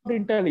about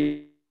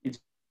intelligence.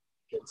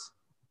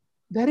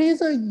 There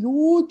is a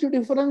huge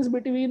difference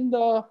between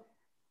all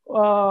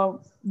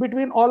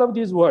of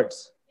these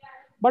words.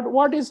 But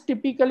what is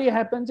typically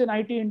happens in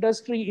IT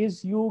industry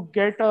is you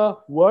get a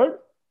word,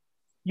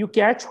 you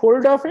catch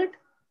hold of it,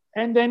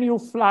 and then you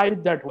fly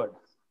with that word.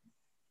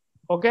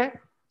 Okay,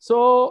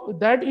 so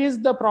that is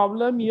the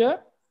problem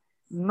here.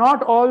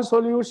 Not all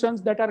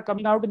solutions that are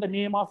coming out in the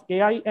name of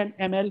AI and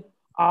ML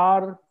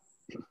are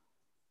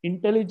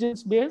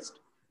intelligence based.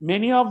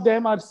 Many of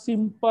them are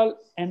simple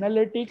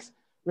analytics,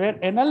 where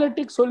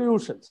analytic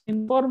solutions,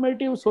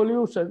 informative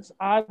solutions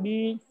are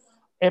being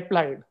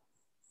applied.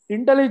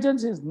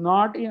 Intelligence is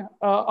not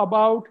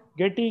about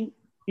getting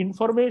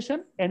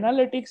information.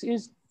 Analytics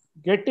is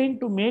getting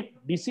to make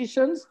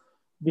decisions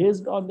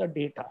based on the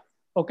data.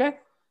 Okay,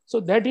 so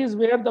that is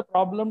where the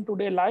problem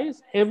today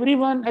lies.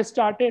 Everyone has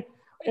started.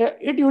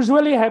 It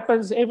usually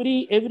happens.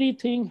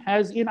 Everything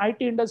has in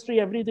IT industry.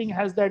 Everything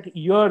has that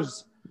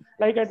years.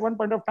 Like at one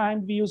point of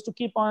time, we used to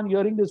keep on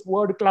hearing this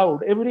word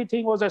cloud.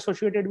 Everything was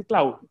associated with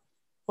cloud.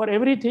 For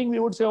everything, we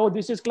would say, "Oh,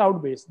 this is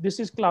cloud based. This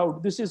is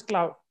cloud. This is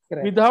cloud."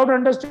 Correct. Without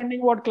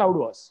understanding what cloud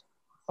was.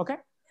 Okay,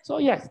 so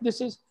yes,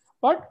 this is,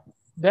 but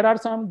there are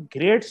some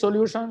great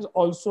solutions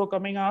also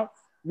coming out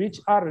which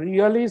are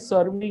really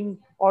serving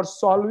or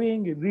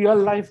solving real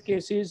life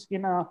cases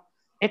in a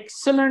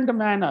excellent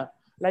manner.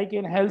 Like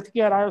in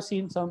healthcare, I have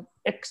seen some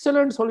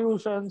excellent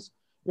solutions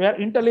where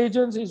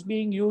intelligence is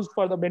being used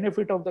for the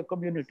benefit of the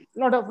community.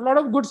 Lot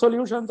of good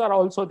solutions are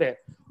also there,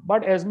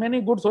 but as many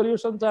good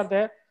solutions are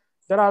there,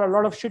 there are a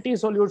lot of shitty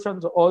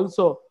solutions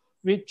also,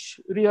 which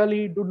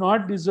really do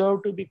not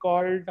deserve to be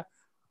called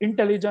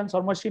intelligence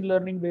or machine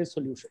learning based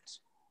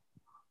solutions.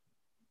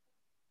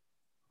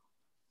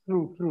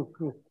 True.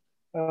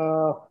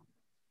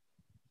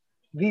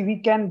 We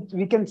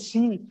can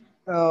see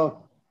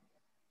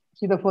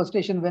the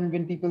frustration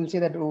when people say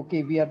that,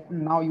 okay, we are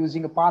now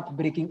using a path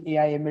breaking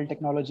AI ML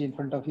technology in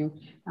front of you,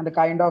 and the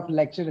kind of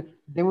lecture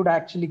they would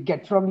actually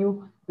get from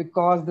you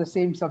because the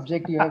same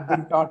subject you have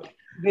been taught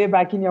way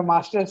back in your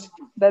masters.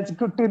 That's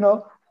good to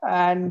know.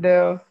 And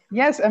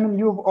yes, I mean,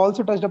 you've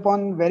also touched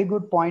upon very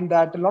good point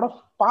that a lot of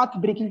path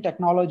breaking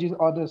technologies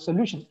or the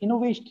solutions,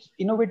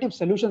 innovative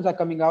solutions are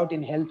coming out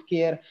in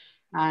healthcare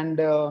and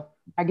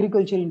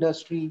agriculture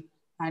industry,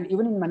 and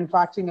even in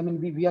manufacturing. I mean,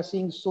 we are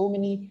seeing so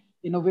many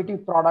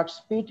innovative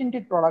products,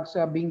 patented products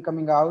are being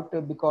coming out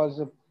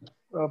because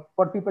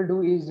what people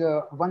do is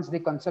once they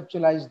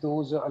conceptualize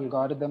those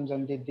algorithms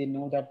and they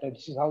know that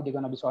this is how they're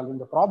going to be solving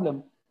the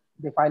problem,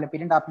 they file a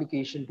patent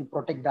application to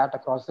protect that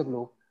across the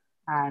globe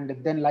and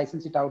then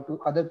license it out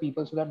to other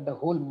people so that the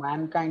whole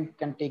mankind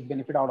can take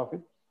benefit out of it.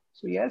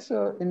 So yes,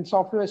 in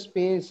software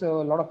space, a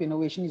lot of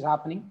innovation is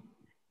happening.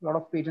 A lot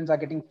of patents are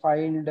getting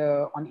filed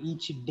on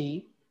each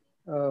day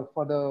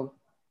for the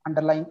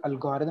underlying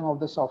algorithm of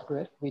the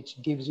software, which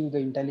gives you the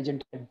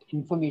intelligent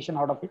information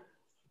out of it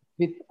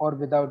with or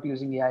without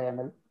using AI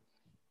ML.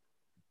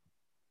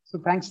 So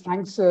thanks,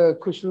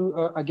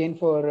 Khushru, again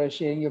for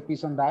sharing your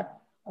piece on that.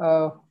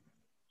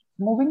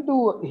 Moving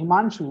to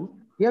Himanshu,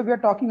 here we are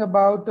talking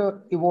about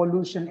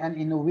evolution and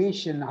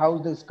innovation, how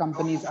these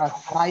companies are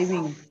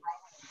thriving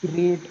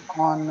great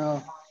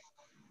on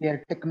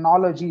their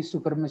technology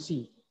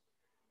supremacy.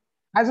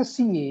 As a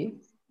CA,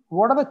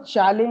 what are the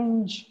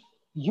challenge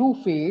you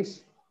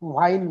face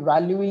while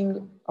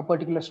valuing a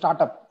particular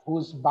startup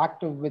who's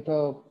backed with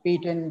a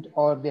patent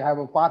or they have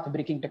a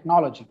path-breaking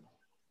technology?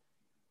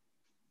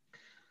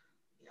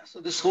 Yeah,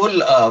 so this whole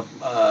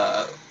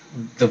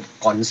the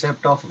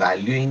concept of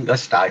valuing a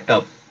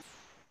startup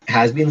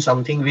has been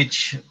something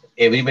which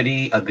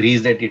everybody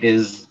agrees that it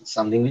is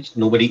something which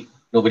nobody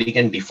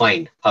can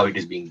define how it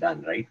is being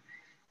done, right?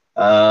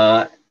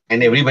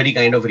 and everybody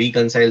kind of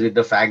reconciles with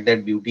the fact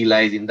that beauty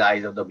lies in the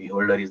eyes of the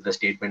beholder is the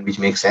statement which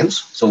makes sense.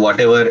 So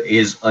whatever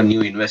is a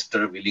new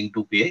investor willing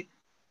to pay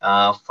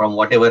from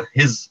whatever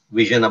his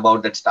vision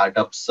about that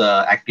startup's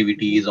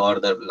activities or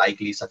the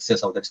likely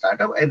success of that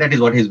startup, and that is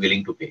what he's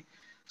willing to pay.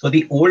 So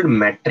the old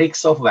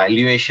metrics of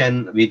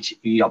valuation, which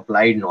we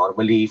applied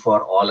normally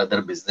for all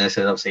other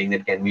businesses of saying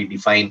that can we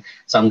define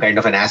some kind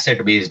of an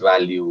asset-based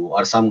value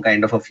or some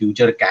kind of a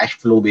future cash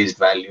flow-based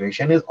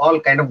valuation, is all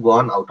kind of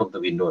gone out of the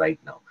window right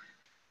now.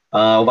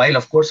 While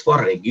of course for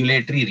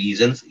regulatory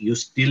reasons, you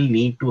still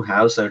need to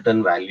have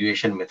certain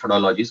valuation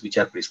methodologies which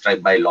are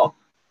prescribed by law.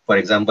 For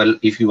example,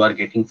 if you are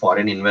getting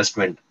foreign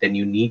investment, then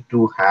you need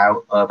to have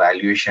a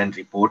valuation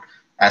report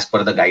as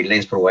per the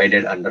guidelines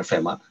provided under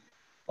FEMA.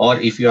 Or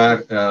if you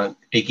are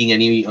taking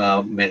any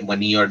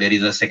money or there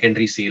is a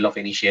secondary sale of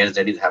any shares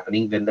that is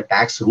happening, then the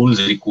tax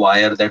rules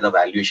require that the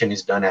valuation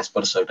is done as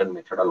per certain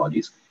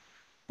methodologies.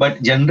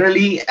 But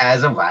generally,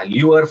 as a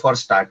valuer for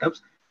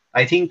startups,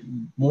 I think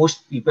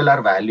most people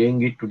are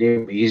valuing it today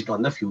based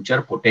on the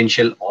future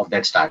potential of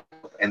that startup.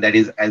 And that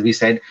is, as we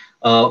said,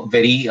 a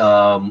very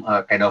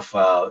kind of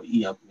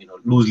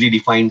loosely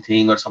defined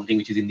thing or something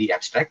which is in the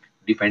abstract,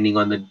 depending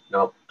on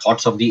the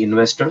thoughts of the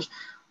investors.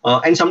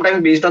 And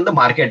sometimes based on the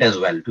market as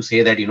well, to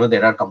say that,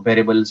 there are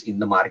comparables in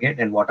the market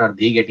and what are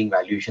they getting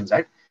valuations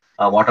at,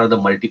 what are the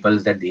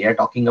multiples that they are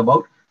talking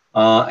about.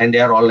 And they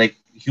are all like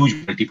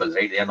huge multiples,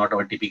 right? They are not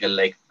our typical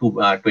like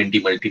 20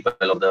 multiple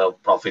of the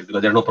profit,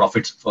 because there are no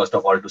profits, first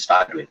of all, to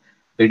start with.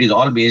 So it is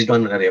all based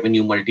on a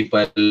revenue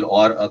multiple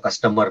or a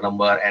customer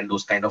number and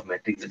those kind of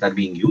metrics that are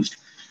being used.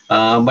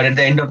 But at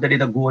the end of the day,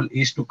 the goal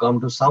is to come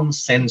to some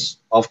sense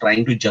of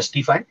trying to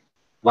justify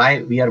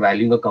why we are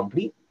valuing a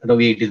company the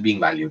way it is being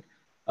valued.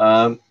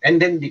 And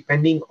then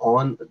depending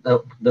on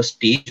the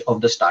stage of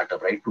the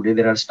startup, right? Today,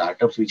 there are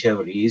startups which have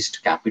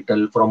raised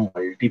capital from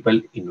multiple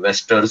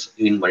investors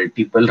in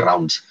multiple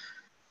rounds.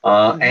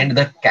 And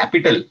the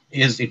capital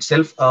is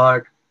itself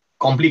a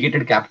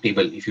complicated cap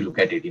table if you look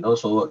at it,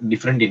 so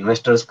different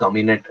investors come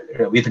in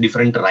with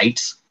different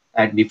rights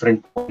at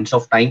different points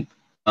of time.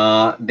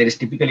 There is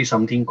typically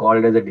something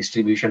called as a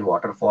distribution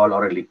waterfall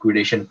or a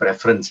liquidation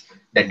preference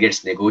that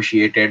gets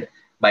negotiated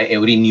by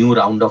every new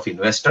round of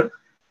investor.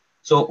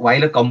 So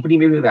while a company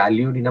may be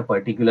valued in a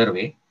particular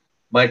way,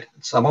 but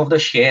some of the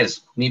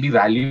shares may be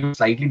valued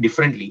slightly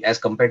differently as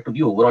compared to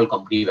the overall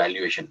company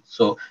valuation.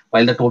 So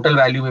while the total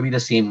value may be the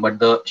same, but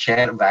the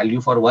share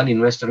value for one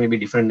investor may be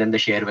different than the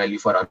share value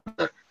for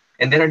another.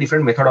 And there are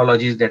different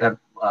methodologies that are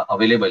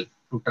available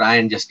to try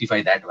and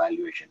justify that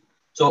valuation.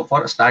 So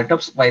for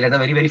startups, while at a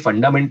very, very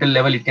fundamental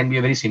level, it can be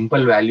a very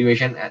simple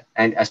valuation.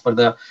 And as per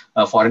the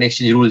foreign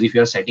exchange rules, if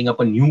you are setting up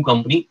a new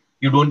company,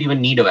 you don't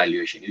even need a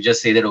valuation. You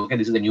just say that, okay,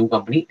 this is a new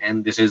company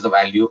and this is the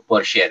value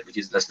per share, which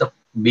is just the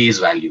base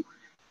value.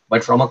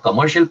 But from a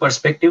commercial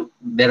perspective,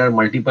 there are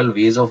multiple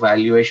ways of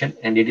valuation,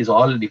 and it is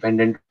all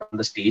dependent on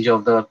the stage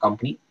of the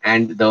company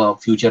and the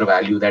future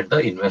value that the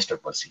investor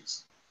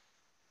perceives.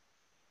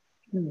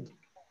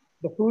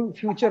 The full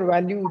future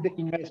value the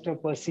investor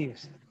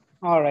perceives.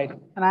 All right.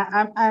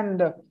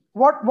 And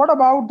what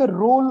about the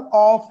role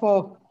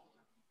of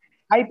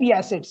IP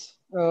assets?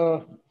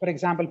 For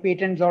example,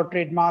 patents or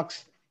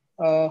trademarks.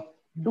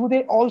 Do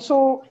they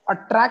also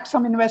attract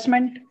some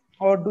investment,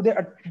 or do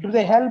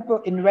they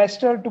help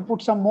investor to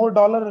put some more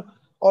dollar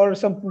or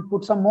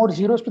put some more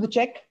zeros to the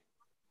check?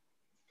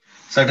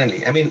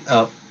 Certainly. I mean,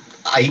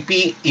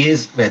 IP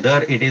is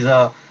whether it is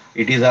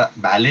a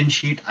balance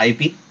sheet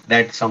IP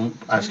that some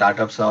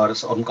startups or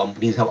some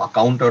companies have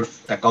account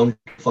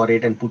for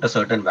it and put a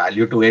certain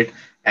value to it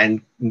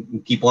and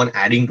keep on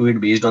adding to it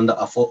based on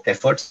the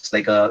efforts,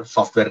 like a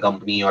software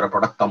company or a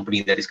product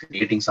company that is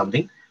creating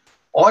something.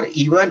 Or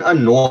even a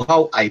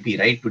know-how IP,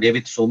 right? Today,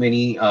 with so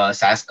many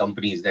SaaS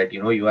companies that,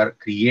 you are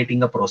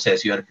creating a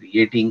process, you are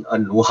creating a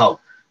know-how,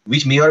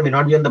 which may or may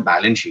not be on the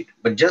balance sheet,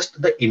 but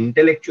just the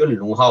intellectual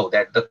know-how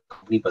that the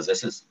company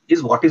possesses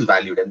is what is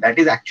valued. And that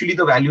is actually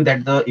the value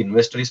that the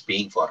investor is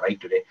paying for,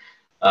 right? Today,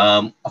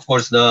 of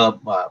course, the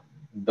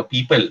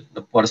people,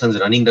 the persons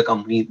running the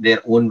company,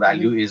 their own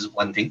value is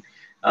one thing.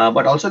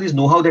 But also this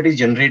know-how that is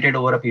generated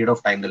over a period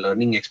of time, the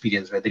learning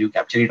experience, whether you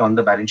capture it on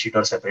the balance sheet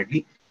or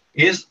separately,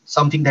 is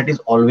something that is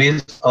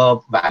always a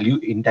value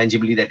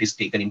intangibly that is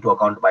taken into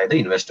account by the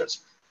investors.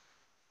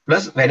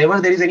 Plus, whenever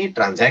there is any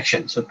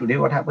transaction, so today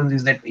what happens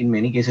is that in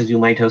many cases, you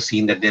might have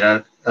seen that there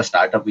are a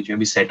startup which may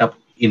be set up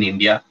in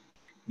India.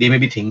 They may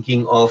be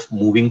thinking of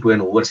moving to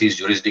an overseas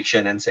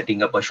jurisdiction and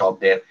setting up a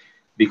shop there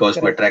because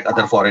to attract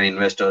other foreign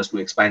investors to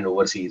expand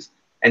overseas.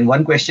 And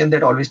one question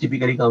that always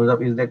typically comes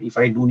up is that if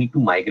I do need to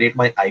migrate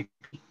my IP,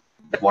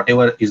 that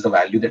whatever is the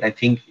value that I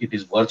think it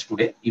is worth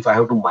today, if I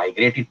have to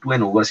migrate it to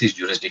an overseas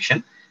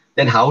jurisdiction,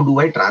 then how do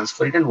I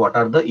transfer it and what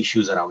are the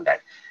issues around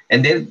that?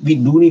 And then we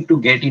do need to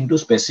get into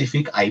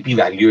specific IP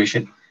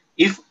valuation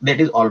if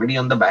that is already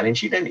on the balance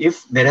sheet and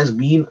if there has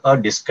been a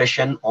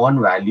discussion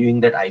on valuing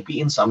that IP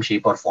in some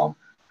shape or form.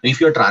 So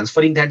if you're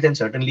transferring that, then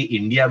certainly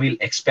India will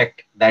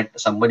expect that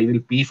somebody will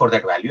pay for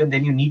that value, and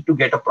then you need to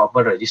get a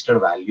proper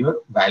registered value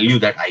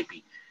that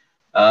IP.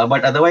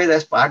 But otherwise,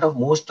 as part of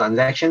most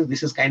transactions,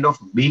 this is kind of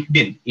baked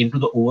in into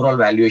the overall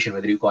valuation,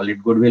 whether you call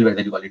it goodwill,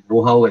 whether you call it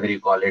know-how, whether you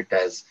call it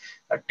as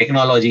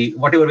technology,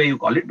 whatever way you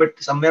call it. But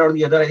somewhere or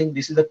the other, I think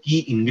this is the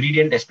key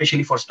ingredient,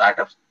 especially for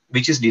startups,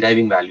 which is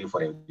deriving value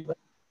for everyone.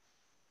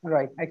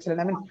 Right. Excellent.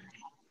 I mean,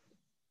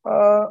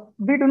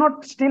 we do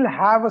not still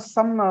have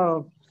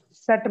some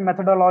set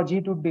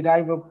methodology to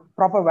derive a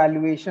proper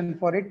valuation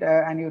for it.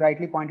 And you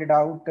rightly pointed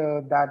out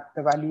that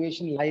the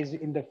valuation lies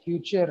in the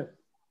future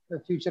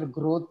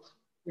growth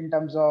in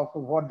terms of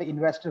what the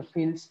investor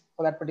feels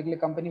for that particular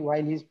company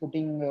while he's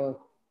putting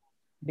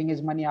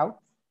his money out.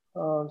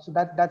 So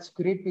that's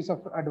great piece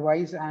of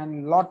advice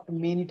and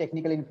many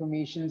technical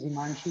informations,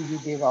 Himanshu, you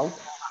gave out.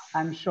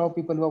 I'm sure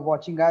people who are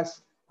watching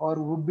us or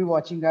would be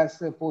watching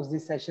us post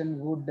this session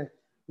would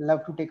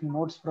love to take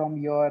notes from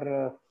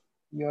your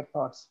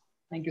thoughts.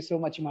 Thank you so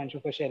much,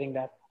 Himanshu, for sharing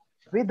that.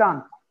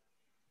 Vedant,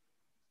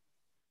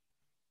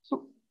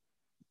 so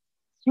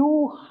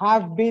you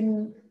have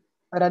been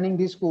running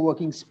this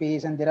co-working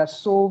space, and there are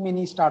so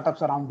many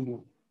startups around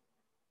you.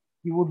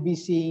 You would be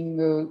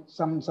seeing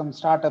some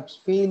startups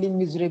failing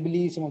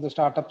miserably, some of the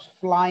startups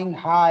flying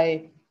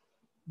high.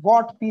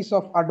 What piece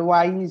of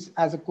advice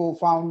as a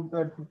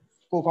co-founder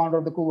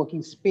of the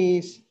co-working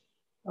space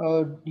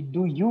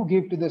do you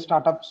give to the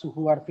startups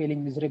who are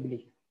failing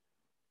miserably?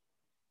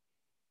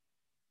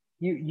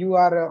 You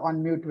are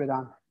on mute,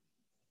 Vedant.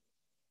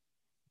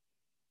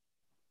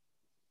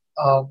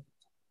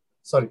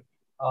 Sorry.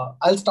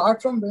 I'll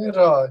start from where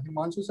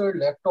Himanshu sir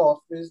left off.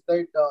 Is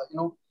that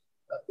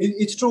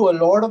it's true. A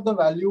lot of the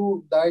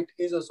value that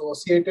is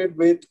associated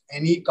with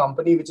any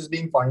company which is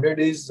being funded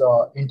is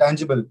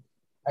intangible,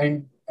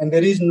 and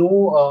there is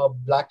no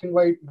black and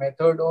white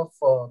method of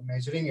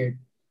measuring it,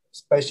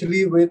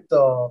 especially with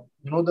the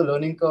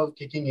learning curve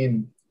kicking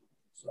in.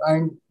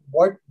 And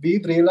what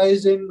we've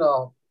realized in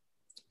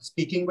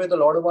speaking with a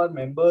lot of our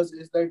members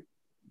is that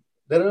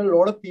there are a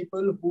lot of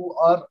people who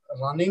are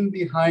running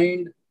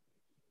behind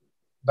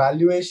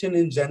valuation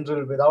in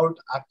general without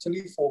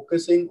actually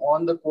focusing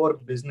on the core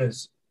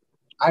business.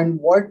 And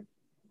what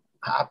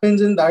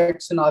happens in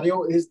that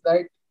scenario is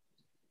that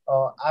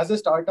as a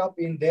startup,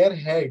 in their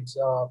heads,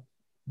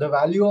 the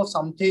value of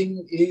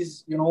something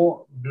is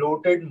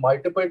bloated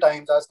multiple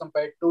times as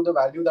compared to the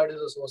value that is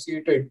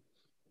associated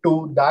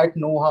to that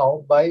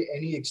know-how by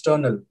any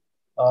external.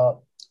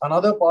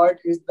 Another part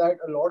is that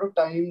a lot of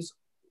times,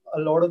 a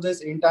lot of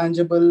this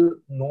intangible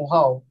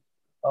know-how,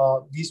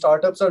 these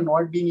startups are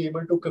not being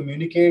able to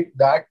communicate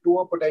that to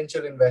a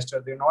potential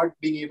investor. They're not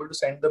being able to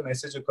send the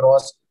message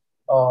across,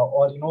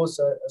 or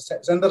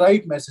send the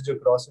right message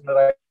across in the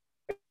right.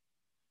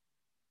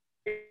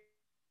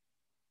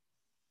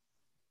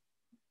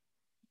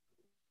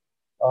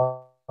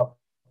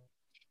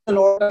 A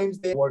lot of times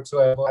they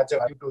whatsoever attach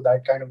value to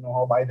that kind of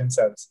know-how by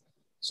themselves.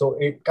 So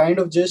it kind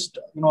of just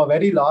a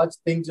very large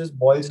thing just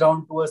boils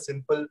down to a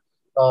simple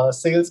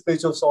sales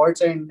pitch of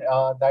sorts, and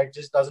that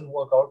just doesn't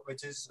work out,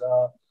 which is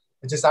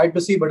sad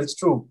to see, but it's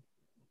true.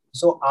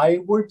 So I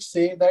would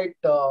say that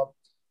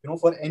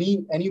for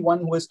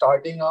anyone who is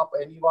starting up,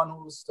 anyone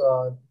who's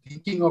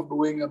thinking of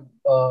doing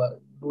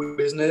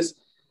business,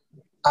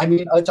 I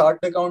mean, a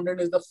chartered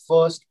accountant is the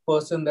first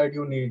person that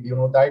you need.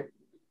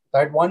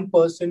 That one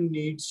person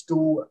needs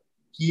to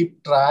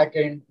keep track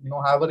and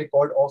have a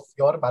record of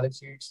your balance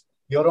sheets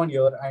year on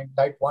year, and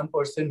that one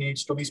person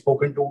needs to be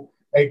spoken to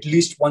at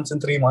least once in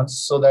 3 months,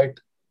 so that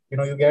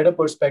you get a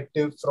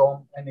perspective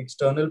from an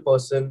external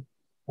person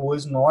who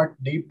is not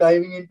deep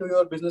diving into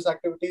your business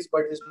activities,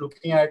 but is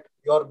looking at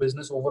your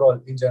business overall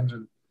in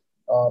general.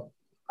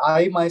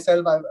 I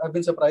myself, I've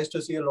been surprised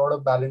to see a lot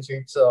of balance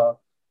sheets, of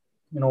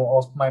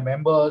my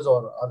members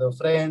or other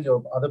friends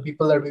or other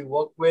people that we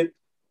work with.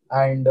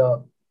 And,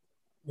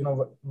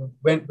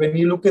 when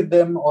you look at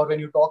them, or when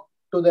you talk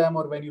to them,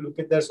 or when you look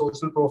at their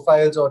social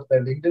profiles or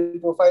their LinkedIn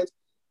profiles,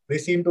 they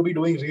seem to be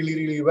doing really,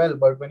 really well.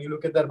 But when you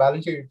look at their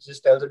balance sheet, it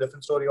just tells a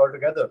different story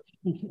altogether.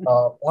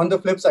 On the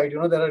flip side,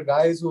 there are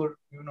guys who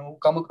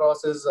come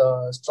across as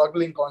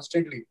struggling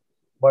constantly.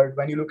 But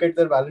when you look at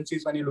their balance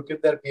sheets, when you look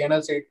at their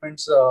P&L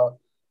statements,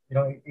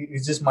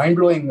 it's just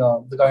mind-blowing,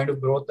 the kind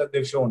of growth that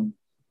they've shown.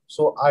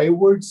 So I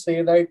would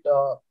say that,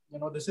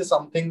 this is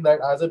something that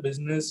as a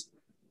business,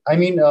 I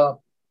mean,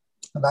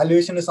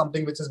 valuation is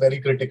something which is very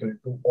critical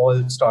to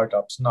all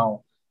startups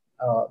now.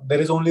 There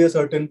is only a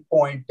certain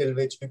point till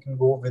which we can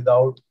go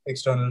without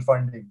external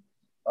funding.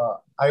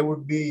 I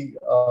would be,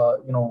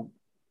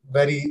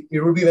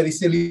 it would be very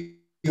silly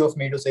of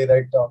me to say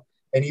that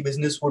any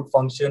business would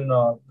function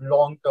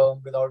long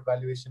term without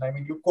valuation. I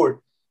mean, you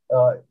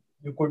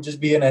could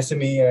just be an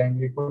SME and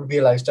it could be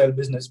a lifestyle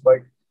business, but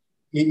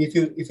if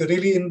you're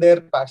really in there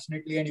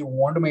passionately and you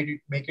want to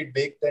make it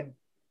big, then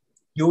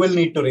you will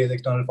need to raise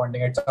external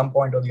funding at some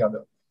point or the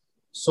other.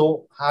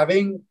 So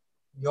having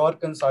your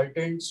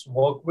consultants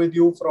work with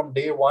you from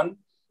day one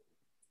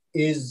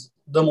is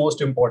the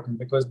most important,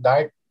 because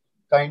that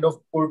kind of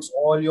puts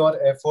all your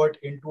effort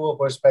into a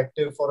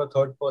perspective for a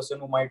third person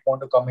who might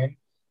want to come in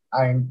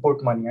and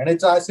put money. And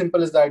it's as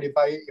simple as that. If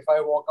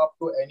I walk up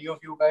to any of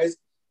you guys,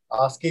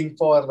 asking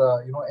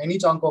for any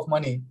chunk of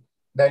money,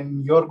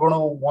 then you're going to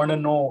want to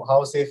know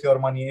how safe your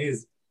money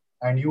is,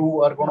 and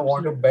you are going to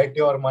want to bet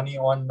your money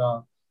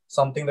on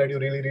something that you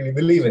really, really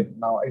believe in.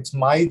 Now, it's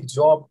my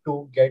job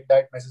to get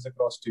that message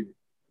across to you.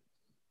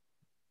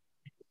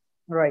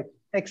 Right.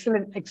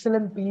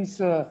 Excellent piece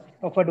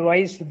of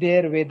advice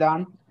there,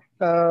 Vedant.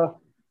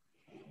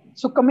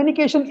 So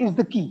communication is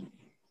the key,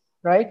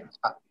 right?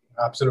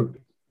 Absolutely.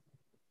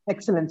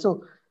 Excellent.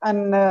 So,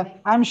 and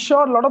I'm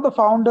sure a lot of the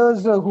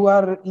founders who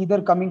are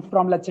either coming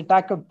from, let's say,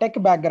 tech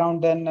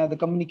background, then the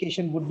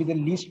communication would be the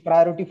least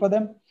priority for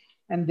them.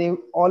 And they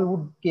all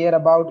would care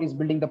about is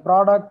building the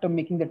product,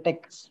 making the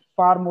tech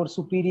far more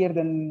superior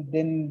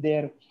than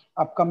their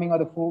upcoming or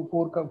the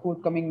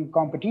forthcoming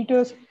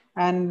competitors.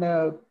 And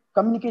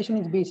communication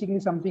is basically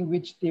something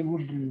which they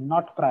would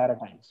not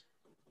prioritize.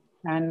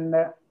 And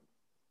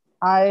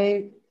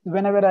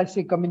whenever I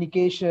say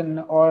communication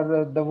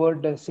or the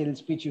word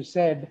sales pitch you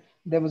said,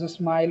 there was a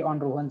smile on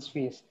Rohan's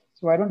face.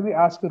 So why don't we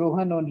ask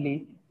Rohan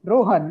only?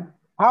 Rohan,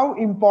 how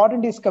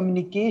important is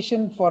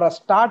communication for a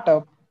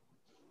startup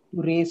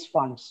to raise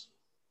funds?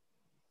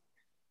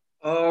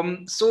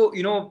 So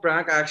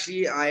Prank,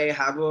 actually, I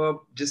have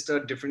just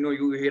a different.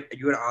 You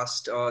had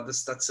asked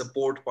that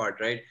support part,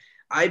 right?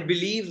 I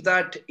believe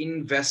that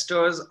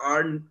investors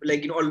are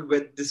like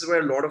this is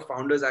where a lot of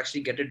founders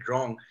actually get it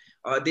wrong.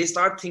 They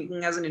start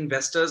thinking as an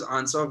investor's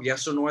answer of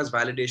yes or no as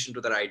validation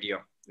to their idea,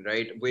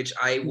 right? Which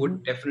I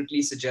would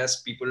definitely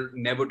suggest people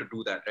never to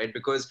do that, right?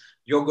 Because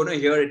you're going to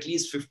hear at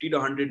least 50 to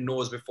 100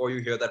 no's before you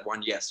hear that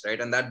one yes,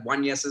 right? And that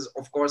one yes is,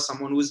 of course,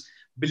 someone who's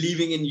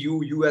believing in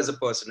you as a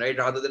person, right?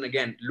 Rather than,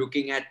 again,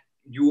 looking at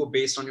you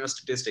based on your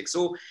statistics.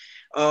 So,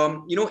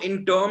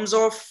 in terms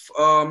of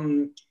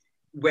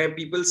where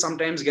people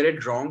sometimes get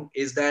it wrong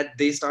is that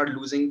they start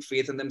losing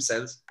faith in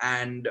themselves,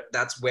 and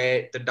that's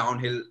where the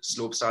downhill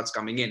slope starts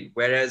coming in.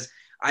 Whereas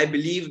I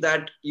believe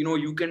that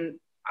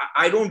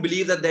I don't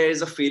believe that there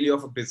is a failure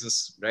of a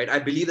business, right? I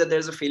believe that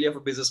there's a failure of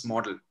a business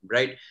model,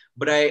 right?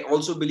 But I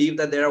also believe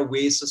that there are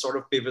ways to sort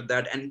of pivot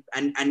that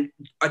and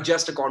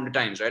adjust according to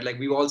times, right? Like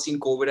we've all seen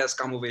COVID has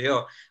come over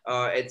here.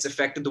 It's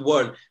affected the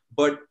world,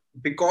 but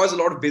because a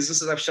lot of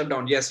businesses have shut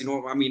down, yes,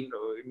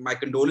 my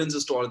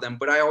condolences to all of them.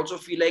 But I also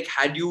feel like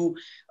had you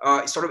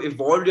sort of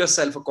evolved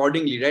yourself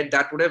accordingly, right,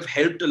 that would have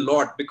helped a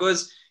lot.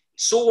 Because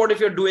so what if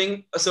you're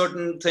doing a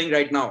certain thing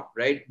right now,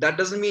 right? That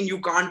doesn't mean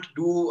you can't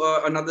do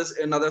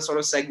another sort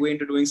of segue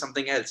into doing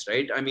something else,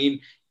 right? I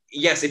mean,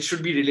 yes, it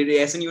should be related.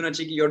 Yes, and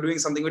you're doing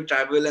something with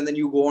travel, and then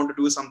you go on to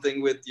do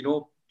something with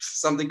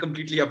something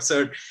completely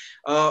absurd.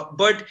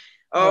 But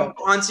to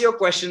answer your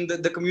question,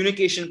 the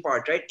communication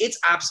part, right? It's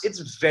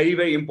very,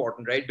 very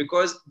important, right?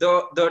 Because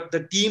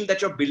the team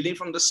that you're building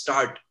from the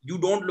start, you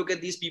don't look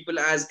at these people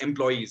as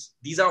employees.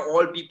 These are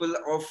all people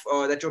of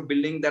that you're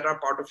building that are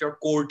part of your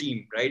core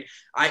team, right?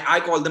 I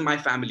call them my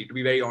family, to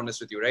be very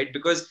honest with you, right?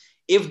 Because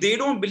if they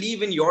don't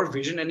believe in your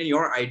vision and in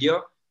your idea,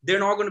 they're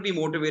not going to be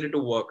motivated to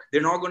work.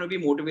 They're not going to be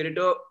motivated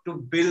to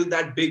build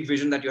that big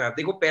vision that you have.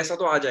 Dekho, paisa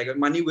to aa jayega.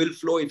 Money will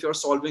flow if you're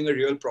solving a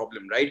real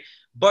problem, right?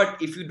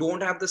 But if you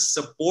don't have the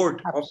support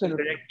of the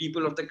correct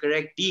people, of the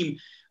correct team,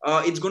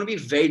 it's going to be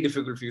very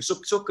difficult for you.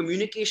 So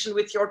communication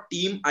with your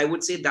team, I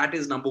would say that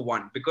is number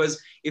one.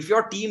 Because if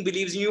your team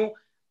believes in you,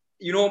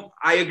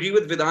 I agree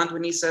with Vedant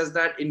when he says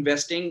that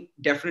investing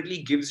definitely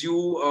gives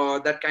you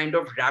that kind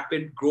of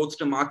rapid growth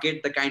to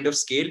market, the kind of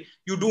scale.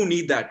 You do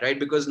need that, right?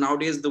 Because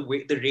nowadays,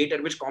 the rate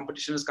at which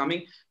competition is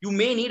coming, you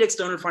may need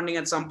external funding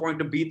at some point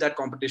to beat that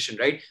competition,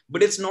 right?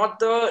 But it's not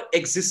the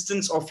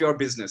existence of your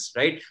business,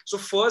 right? So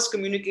first,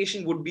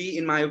 communication would be,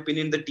 in my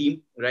opinion, the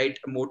team, right?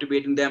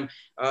 Motivating them,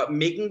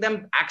 making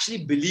them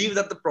actually believe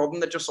that the problem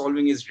that you're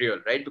solving is real,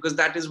 right? Because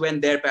that is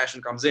when their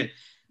passion comes in.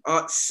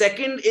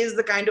 Second is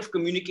the kind of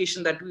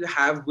communication that you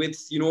have with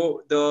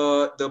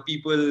the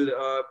people,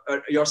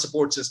 your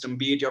support system,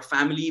 be it your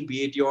family,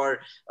 be it your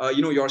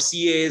your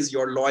CAs,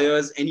 your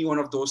lawyers, any one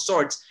of those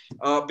sorts.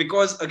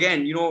 Because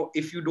again,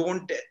 if you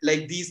don't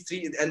like these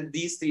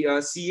three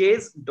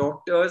CAs,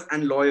 doctors,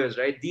 and lawyers,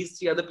 right? These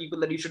three are the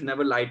people that you should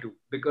never lie to,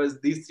 because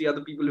these three are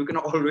the people who can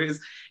always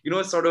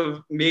sort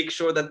of make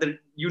sure that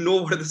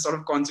what are the sort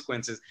of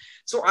consequences.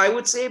 So I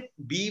would say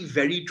be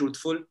very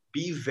truthful,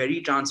 be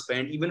very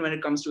transparent, even when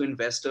it comes to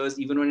investors,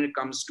 even when it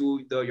comes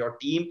to your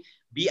team.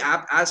 Be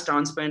as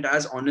transparent,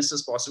 as honest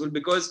as possible,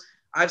 because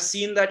I've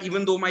seen that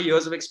even though my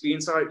years of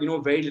experience are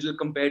very little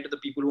compared to the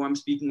people who I'm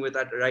speaking with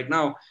right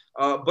now,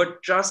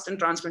 but trust and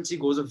transparency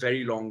goes a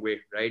very long way,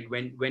 right?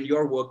 When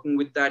you're working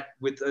with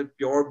a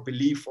pure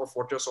belief of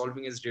what you're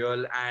solving is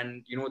real,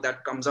 and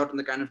that comes out in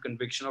the kind of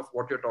conviction of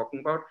what you're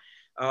talking about.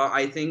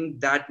 I think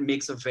that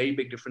makes a very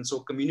big difference. So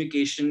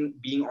communication,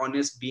 being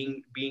honest,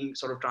 being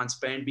sort of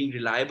transparent, being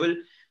reliable.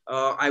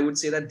 I would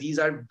say that these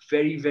are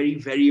very, very,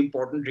 very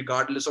important,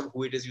 regardless of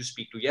who it is you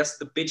speak to. Yes,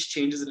 the pitch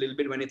changes a little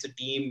bit when it's a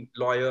team,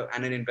 lawyer,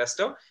 and an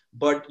investor,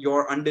 but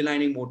your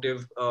underlying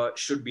motive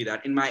should be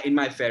that, in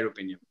my fair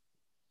opinion.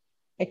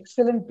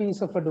 Excellent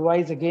piece of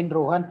advice again,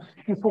 Rohan.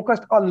 You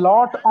focused a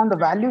lot on the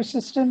value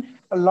system,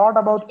 a lot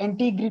about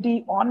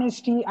integrity,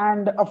 honesty,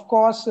 and of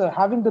course,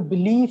 having the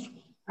belief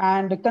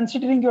and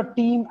considering your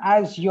team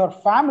as your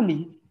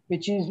family,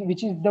 which is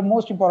the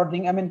most important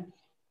thing. I mean,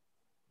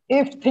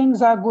 if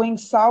things are going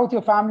south,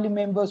 your family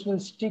members will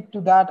stick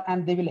to that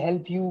and they will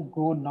help you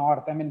go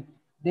north. I mean,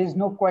 there's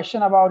no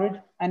question about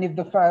it. And if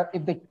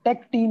the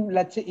tech team,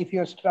 let's say, if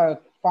your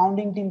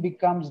founding team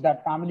becomes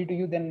that family to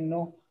you, then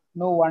no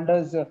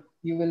wonders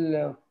you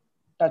will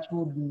touch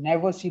wood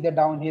never see the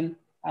downhill.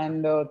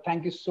 And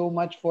thank you so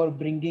much for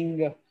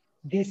bringing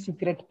this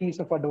secret piece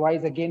of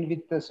advice again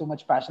with so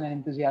much passion and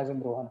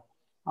enthusiasm, Rohan.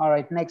 All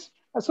right, next.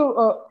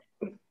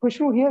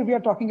 Khushru, here we are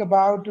talking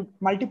about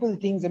multiple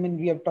things. I mean,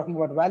 we are talking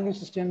about value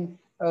system.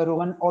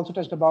 Rohan also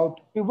touched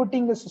about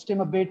pivoting the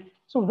system a bit.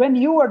 So when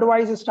you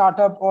advise a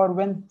startup or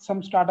when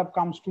some startup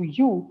comes to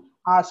you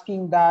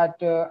asking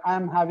that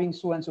I'm having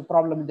so and so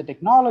problem in the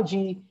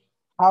technology,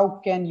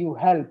 how can you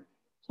help?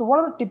 So what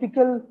are the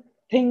typical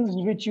things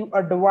which you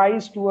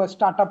advise to a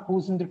startup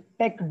who's in the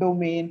tech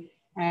domain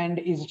and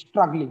is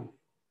struggling?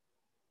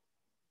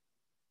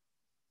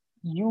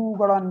 You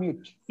got on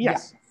mute.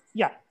 Yes.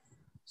 Yeah.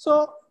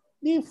 So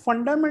the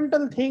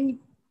fundamental thing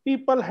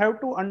people have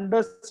to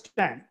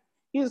understand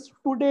is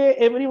today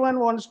everyone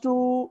wants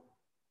to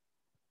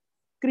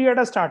create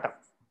a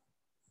startup.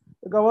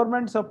 The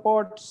government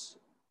supports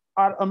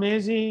are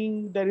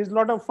amazing. There is a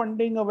lot of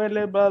funding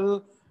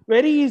available,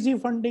 very easy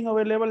funding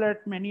available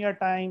at many a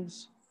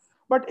times.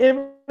 But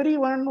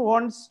everyone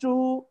wants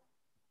to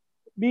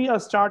be a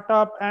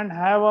startup and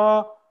have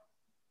a $1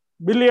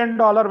 billion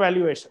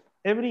valuation.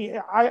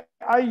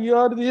 I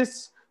hear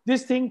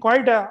this thing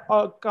quite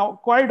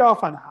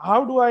often.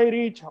 How do I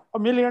reach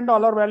 $1 million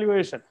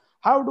valuation?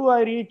 How do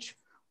I reach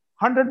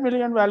 100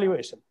 million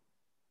valuation?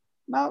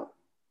 Now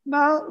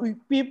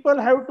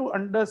people have to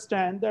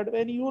understand that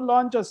when you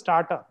launch a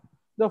startup,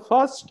 the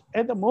first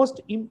and the most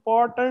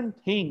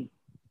important thing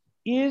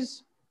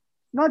is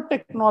not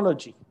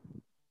technology.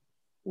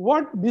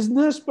 What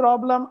business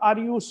problem are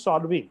you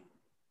solving?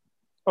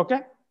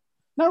 Okay.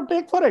 Now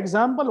take for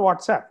example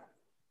WhatsApp.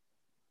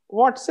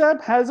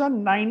 WhatsApp has a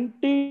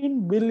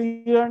 $19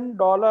 billion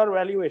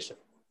valuation.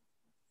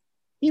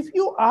 If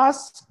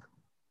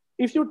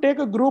you take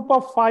a group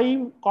of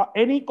 5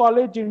 any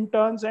college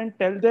interns and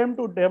tell them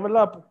to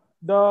develop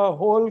the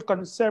whole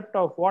concept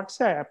of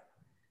WhatsApp,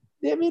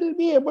 they will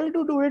be able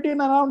to do it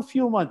in around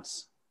few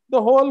months,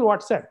 the whole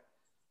WhatsApp.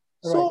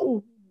 Right.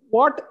 So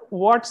what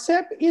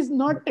WhatsApp is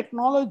not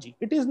technology.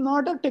 It is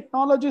not a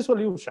technology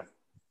solution.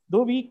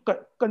 Though we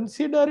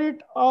consider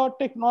it a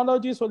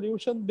technology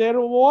solution,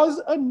 there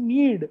was a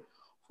need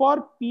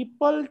for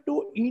people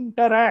to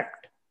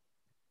interact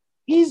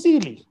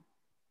easily.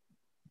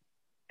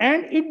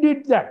 And it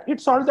did that.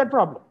 It solved that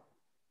problem.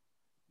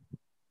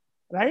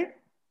 Right?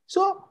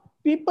 So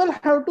people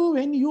have to,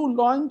 when you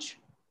launch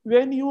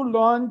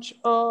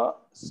a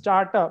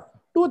startup,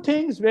 2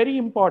 things very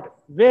important,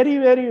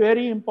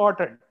 very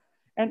important.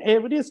 And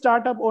every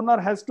startup owner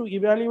has to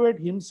evaluate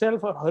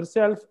himself or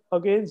herself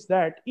against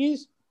that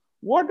is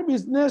what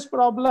business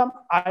problem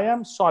I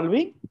am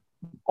solving,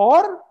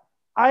 or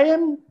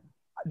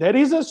there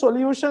is a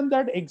solution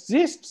that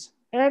exists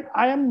and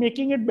I am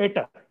making it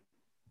better.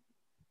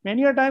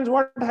 Many a times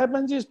what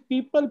happens is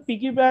people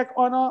piggyback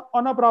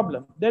on a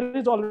problem. There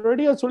is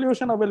already a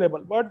solution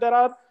available, but there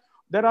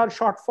are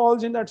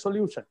shortfalls in that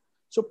solution.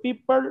 So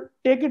people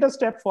take it a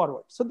step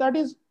forward. So that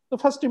is the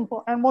first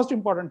and most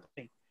important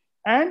thing.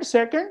 And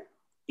second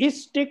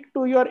is stick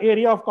to your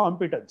area of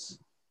competence.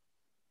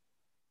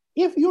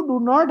 If you do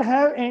not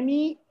have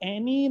any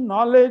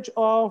knowledge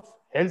of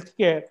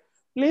healthcare,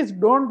 please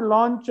don't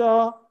launch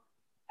a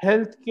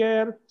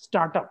healthcare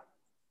startup.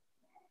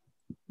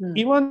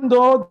 Even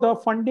though the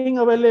funding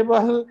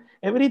available,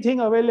 everything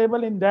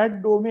available in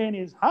that domain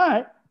is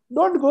high,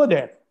 don't go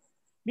there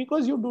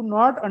because you do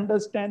not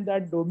understand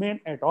that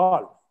domain at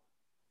all.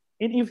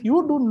 And if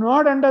you do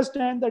not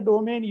understand the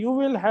domain, you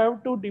will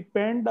have to be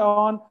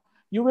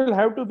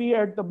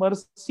at the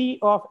mercy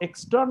of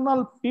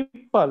external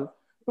people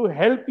to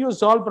help you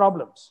solve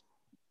problems.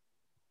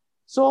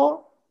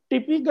 So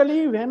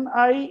typically when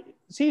I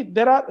see,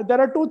 there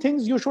are 2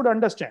 things you should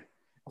understand.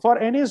 For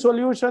any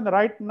solution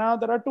right now,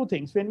 there are 2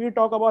 things. When we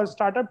talk about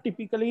startup,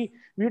 typically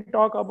we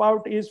talk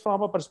about is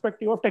from a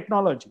perspective of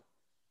technology.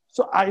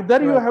 So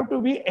either you have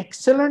to be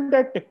excellent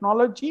at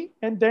technology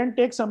and then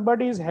take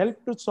somebody's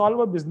help to solve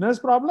a business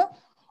problem,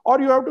 or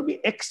you have to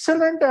be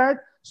excellent at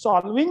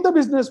solving the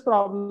business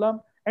problem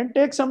and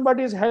take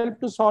somebody's help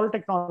to solve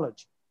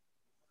technology.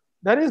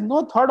 There is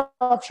no third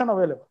option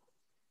available,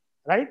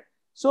 right?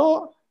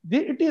 So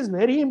it is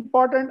very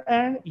important.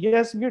 And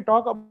yes, we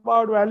talk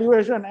about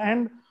valuation,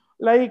 and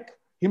like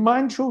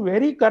Himanshu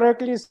very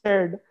correctly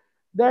said,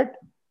 that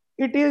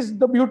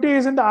the beauty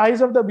is in the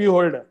eyes of the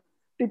beholder.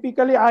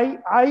 Typically,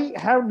 I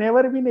have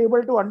never been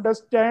able to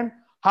understand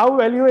how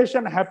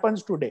valuation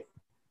happens today.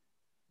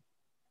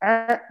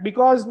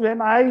 Because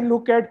when I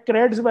look at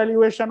Cred's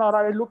valuation, or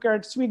I look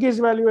at Swiggy's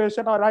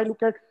valuation, or I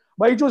look at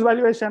Byju's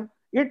valuation,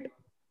 it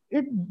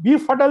it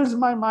befuddles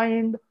my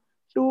mind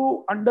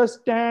to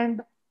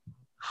understand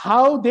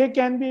how they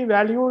can be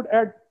valued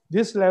at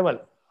this level,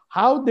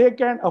 how they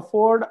can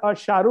afford a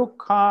Shah Rukh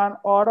Khan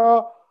or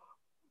a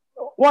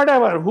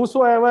whatever,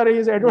 whosoever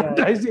is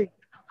advertising,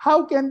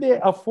 how can they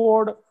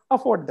afford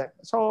that?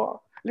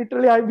 So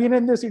literally, I've been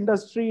in this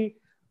industry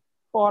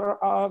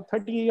for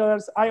 30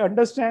 years. I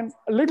understand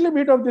a little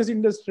bit of this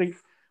industry,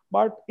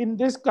 but in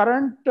this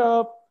current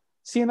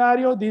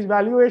scenario, this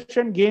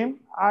valuation game,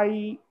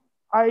 I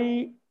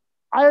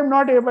am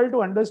not able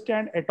to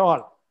understand at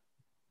all.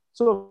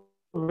 So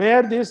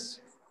what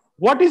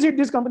is it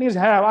these companies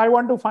have? I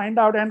want to find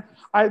out, and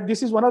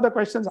this is one of the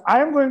questions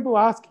I am going to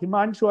ask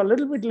Himanshu a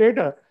little bit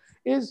later.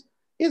 Is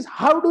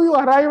how do you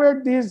arrive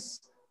at these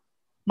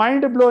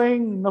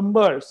mind-blowing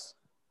numbers?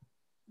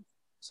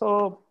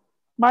 So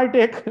my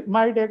take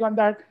on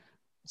that.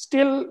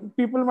 Still,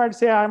 people might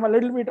say I'm a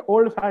little bit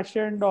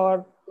old-fashioned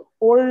or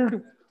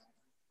old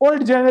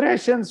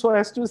generation, so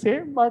as to say,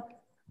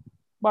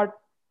 but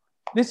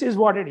this is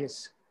what it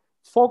is.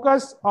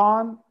 Focus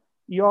on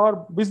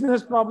your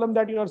business problem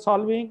that you are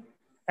solving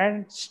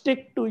and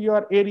stick to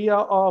your area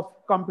of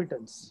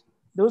competence.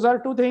 Those are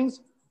two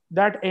things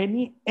that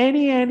any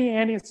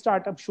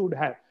startup should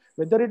have,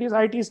 whether it is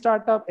IT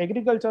startup,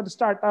 agriculture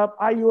startup,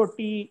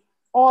 IoT,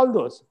 all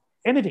those,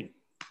 anything.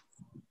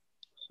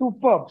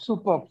 Superb.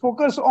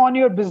 Focus on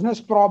your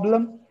business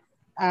problem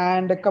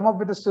and come up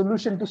with a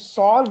solution to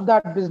solve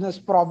that business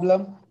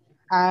problem.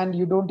 And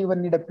you don't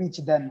even need a pitch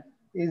then,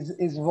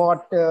 is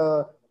what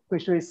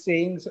Kushu is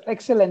saying. So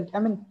excellent. I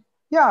mean,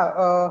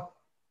 yeah,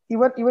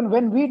 even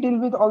when we deal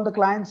with all the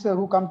clients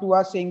who come to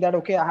us saying that,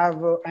 okay,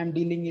 I'm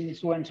dealing in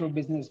so and so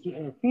business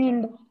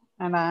field,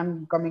 and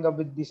I'm coming up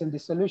with this and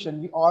this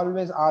solution, we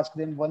always ask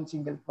them one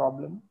single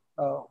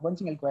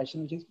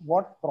question, which is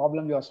what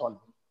problem you are solving.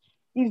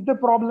 Is the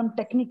problem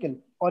technical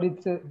or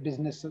it's a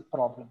business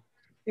problem?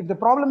 If the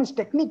problem is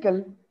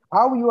technical,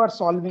 how you are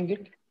solving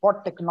it,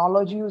 what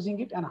technology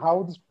using it, and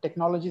how this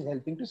technology is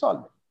helping to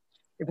solve it.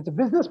 If it's a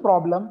business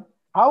problem,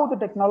 how the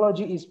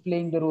technology is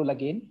playing the role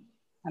again,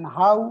 and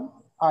how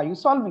are you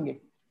solving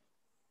it?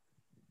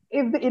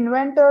 If the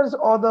inventors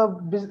or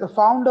the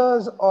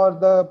founders or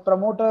the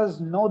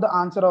promoters know the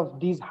answer of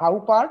these how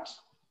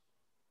parts,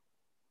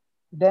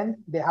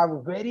 then they have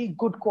a very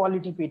good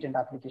quality patent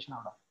application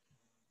out of it.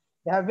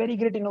 They have very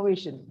great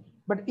innovation.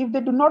 But if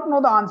they do not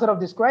know the answer of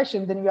this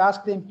question, then we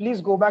ask them, please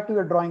go back to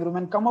your drawing room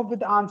and come up with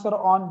the answer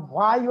on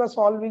why you are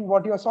solving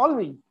what you are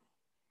solving,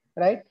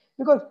 right?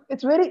 Because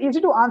it's very easy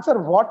to answer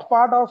what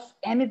part of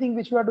anything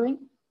which you are doing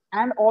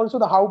and also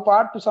the how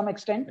part to some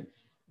extent,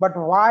 but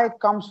why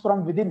comes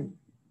from within.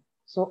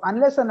 So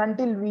unless and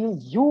until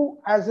you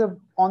as an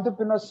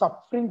entrepreneur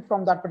suffering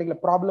from that particular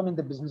problem in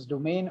the business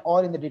domain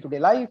or in the day-to-day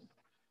life,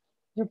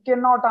 you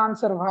cannot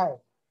answer why.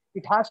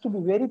 It has to be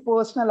very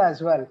personal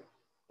as well.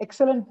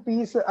 Excellent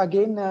piece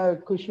again,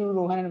 Kushu,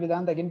 Rohan, and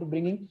Vedant again to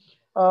bringing.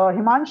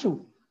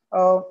 Himanshu,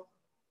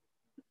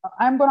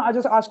 I'm gonna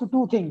just ask you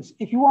two things.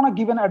 If you want to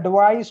give an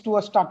advice to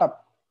a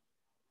startup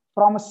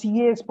from a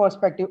CA's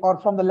perspective or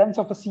from the lens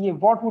of a CA,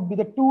 what would be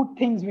the two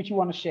things which you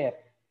want to share?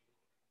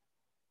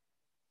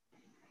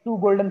 Two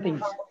golden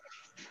things.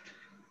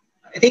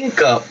 I think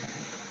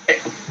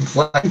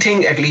one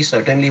thing at least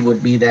certainly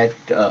would be that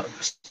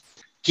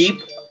keep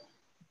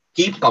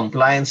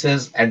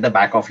compliances at the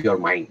back of your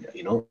mind,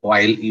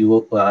 while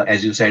you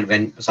as you said,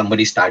 when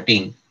somebody's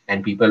starting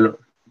and people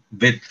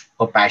with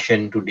a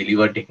passion to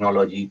deliver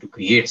technology to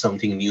create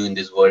something new in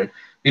this world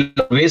will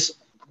always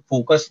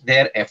focus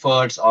their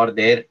efforts or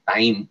their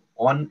time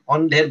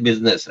on their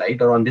business,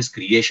 right, or on this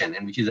creation,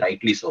 and which is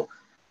rightly so.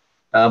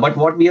 But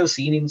what we have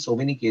seen in so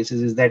many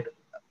cases is that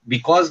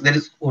because there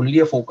is only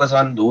a focus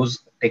on those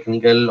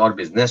technical or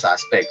business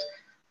aspects,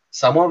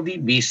 some of the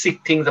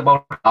basic things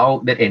about how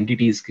the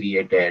entity is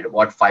created,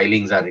 what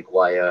filings are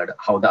required,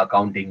 how the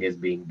accounting is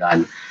being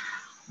done,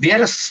 they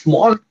are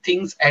small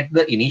things at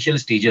the initial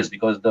stages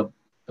because the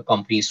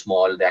company is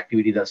small, the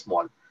activities are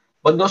small.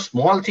 But those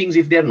small things,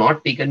 if they are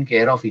not taken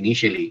care of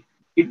initially,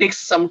 it takes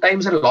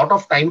sometimes a lot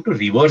of time to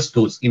reverse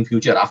those in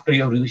future after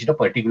you have reached a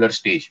particular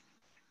stage.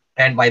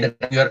 And by the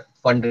time you're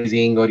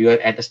fundraising or you're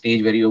at a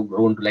stage where you've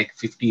grown to like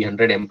 50,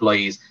 100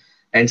 employees,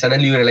 and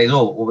suddenly you realize,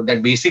 oh,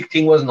 that basic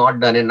thing was not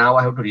done and now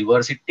I have to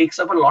reverse it, takes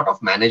up a lot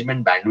of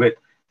management bandwidth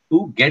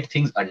to get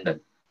things undone.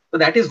 So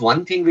that is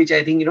one thing which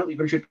I think,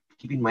 people should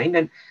keep in mind.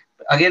 And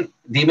again,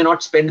 they may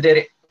not spend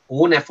their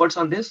own efforts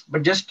on this,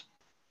 but just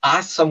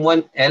ask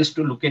someone else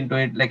to look into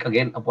it. Like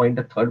again, appoint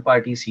a third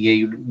party CA.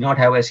 You do not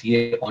have a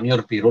CA on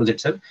your payrolls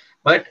itself,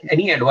 but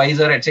any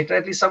advisor, etc.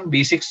 At least some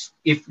basics,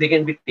 if they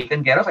can be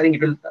taken care of, I think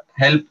it will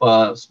help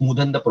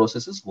smoothen the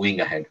processes going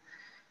ahead.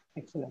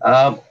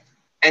 Excellent.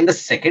 And the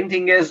second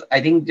thing is, I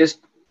think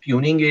just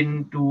tuning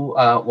into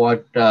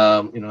what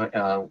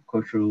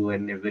Kushu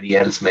and everybody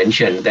else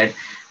mentioned, that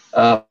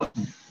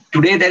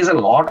today there's a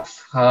lot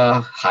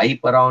of hype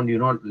around,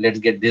 let's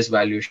get this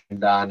valuation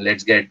done,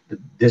 let's get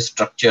this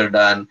structure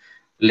done,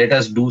 let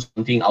us do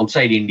something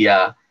outside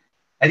India.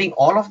 I think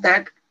all of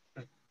that,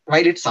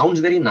 while it sounds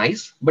very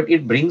nice, but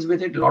it brings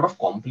with it a lot of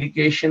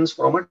complications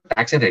from a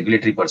tax and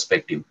regulatory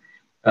perspective.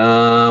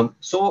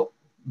 So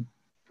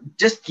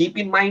just keep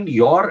in mind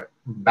your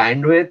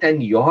bandwidth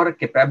and your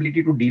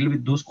capability to deal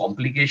with those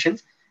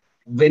complications.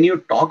 When you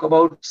talk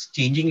about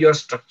changing your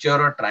structure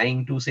or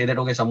trying to say that,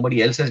 okay,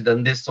 somebody else has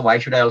done this, so why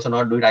should I also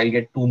not do it? I'll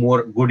get two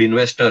more good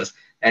investors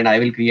and I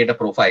will create a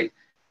profile.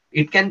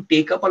 It can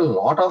take up a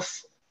lot of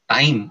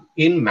time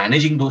in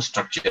managing those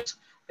structures,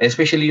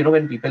 especially,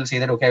 when people say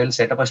that, okay, I will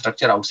set up a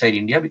structure outside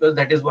India, because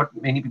that is what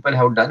many people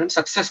have done and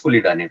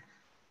successfully done it.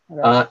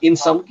 Right. In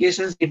some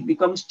cases, it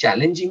becomes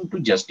challenging to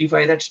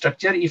justify that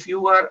structure. If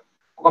you are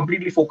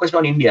completely focused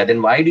on India,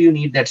 then why do you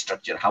need that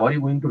structure? How are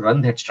you going to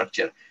run that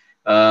structure?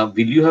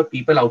 Will you have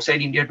people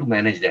outside India to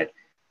manage that?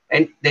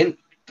 And then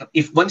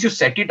if once you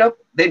set it up,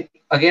 then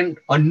again,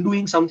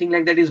 undoing something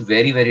like that is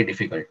very, very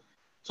difficult.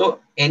 So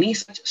any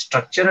such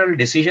structural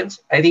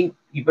decisions, I think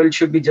people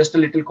should be just a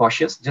little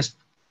cautious. Just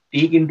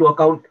take into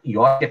account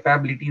your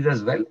capabilities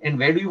as well, and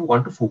where do you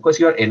want to focus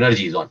your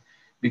energies on.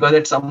 Because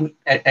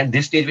at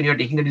this stage, when you're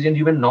taking the decision,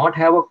 you will not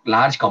have a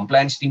large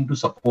compliance team to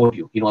support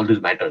you in all these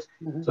matters.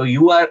 Mm-hmm. So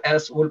you are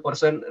as sole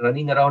person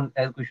running around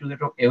as Kushu,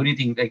 from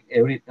everything, like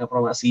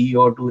from a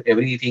CEO to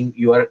everything,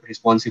 you are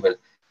responsible.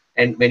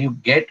 And when you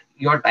get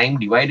your time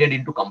divided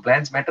into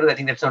compliance matters, I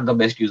think that's not the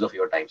best use of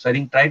your time. So I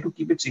think try to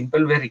keep it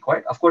simple where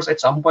required. Of course, at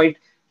some point,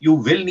 you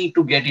will need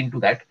to get into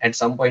that at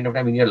some point of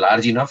time when you're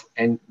large enough,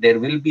 and there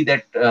will be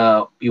that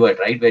pivot,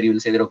 right, where you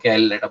will say that, okay,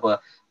 I'll let up a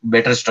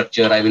better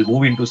structure, I will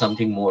move into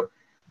something more.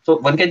 So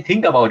one can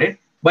think about it,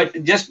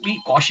 but just be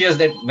cautious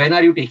that when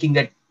are you taking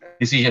that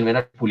decision, when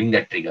are you pulling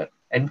that trigger,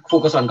 and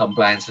focus on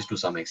compliances to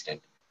some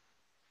extent.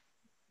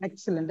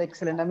 Excellent,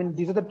 excellent. I mean,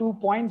 these are the 2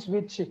 points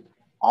which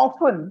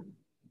often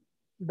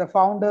the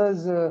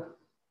founders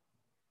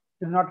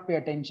do not pay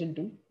attention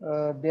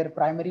to. Their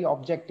primary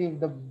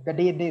objective, the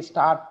day they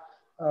start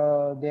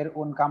their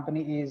own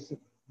company, is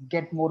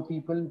get more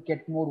people,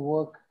 get more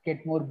work,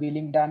 get more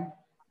billing done,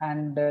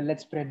 and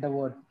let's spread the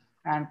word.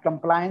 And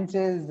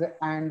compliances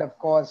and of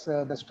course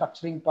the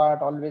structuring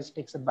part always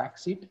takes a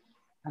backseat.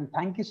 And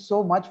thank you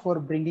so much for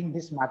bringing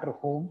this matter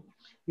home.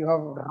 You have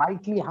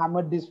rightly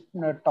hammered this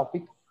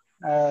topic.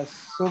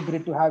 So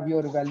great to have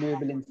your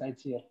valuable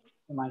insights here,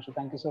 Himanshu.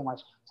 Thank you so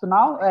much. So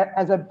now,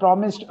 as I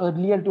promised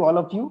earlier to all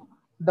of you,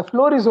 the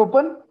floor is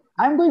open.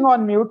 I'm going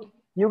on mute.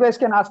 You guys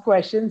can ask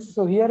questions.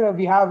 So here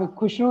we have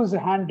Kushu's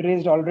hand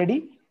raised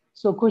already.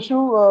 So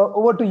Kushu,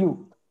 over to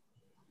you.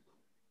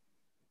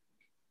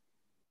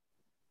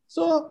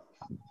 So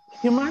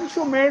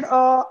Himanshu made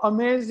an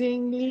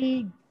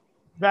amazingly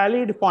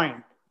valid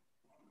point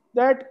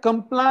that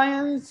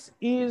compliance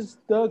is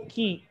the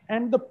key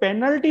and the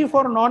penalty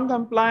for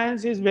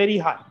non-compliance is very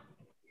high.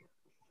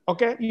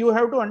 Okay, you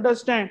have to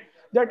understand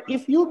that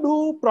if you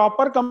do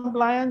proper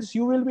compliance,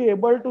 you will be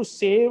able to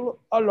save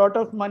a lot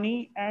of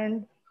money,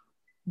 and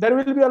there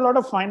will be a lot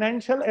of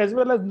financial as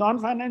well as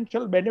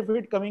non-financial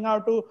benefit coming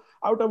out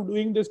of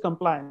doing this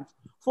compliance.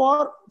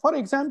 For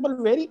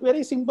example,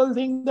 very simple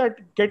thing,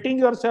 that getting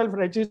yourself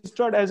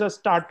registered as a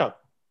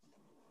startup.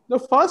 The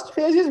first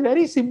phase is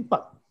very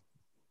simple,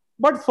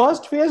 but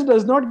first phase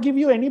does not give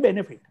you any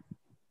benefit.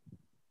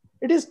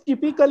 It is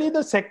typically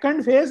the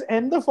second phase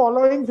and the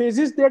following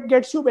phases that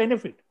gets you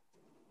benefit.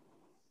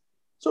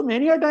 So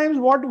many a times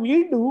what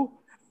we do,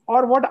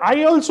 or what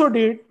I also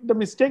did, the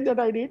mistake that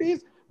I did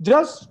is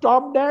just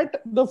stopped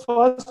at the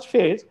first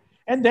phase.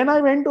 And then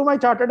I went to my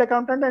chartered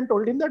accountant and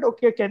told him that,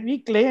 okay, can we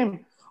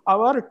claim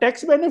our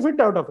tax benefit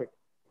out of it?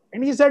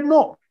 And he said,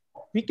 no,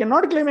 we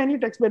cannot claim any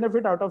tax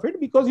benefit out of it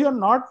because you are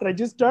not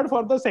registered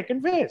for the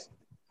second phase.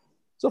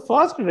 So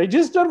first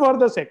register for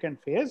the second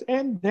phase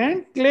and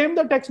then claim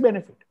the tax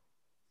benefit.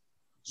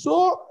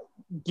 So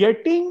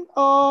getting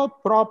a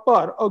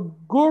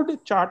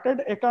good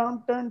chartered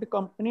accountant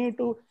company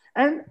to,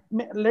 and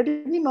let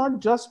me not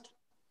just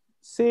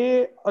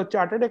say a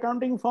chartered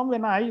accounting firm.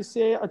 When I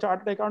say a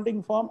chartered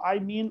accounting firm, I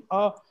mean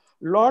a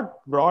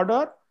lot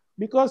broader,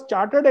 because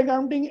chartered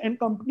accounting and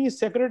company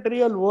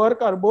secretarial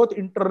work are both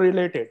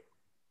interrelated.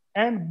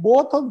 And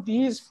both of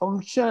these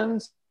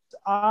functions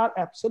are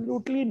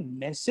absolutely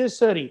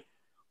necessary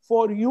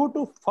for you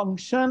to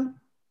function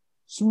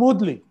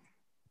smoothly.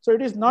 So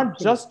it is not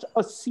just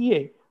a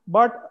CA,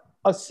 but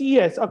a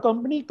CS, a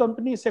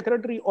company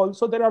secretary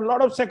also. There are a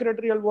lot of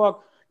secretarial work.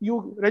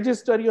 You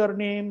register your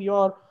name,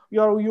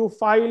 you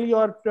file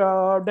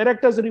your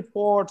director's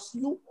reports.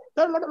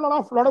 There are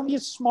a lot of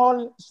these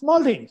small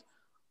things,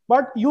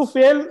 but you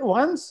fail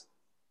once,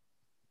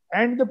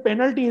 and the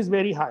penalty is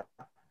very high.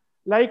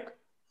 Like,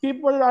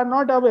 people are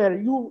not aware.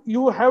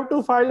 You have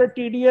to file a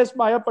TDS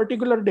by a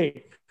particular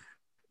date.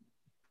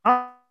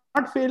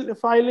 Not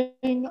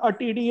filing a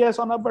TDS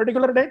on a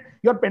particular date,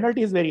 your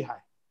penalty is very high.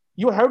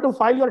 You have to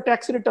file your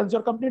tax returns,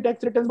 your company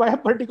tax returns by a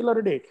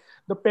particular date.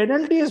 The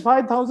penalty is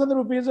 5,000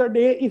 rupees a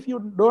day if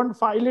you don't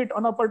file it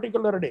on a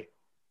particular day.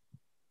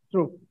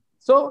 True.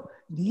 So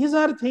these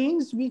are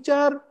things which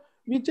are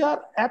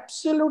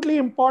absolutely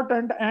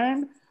important,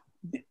 and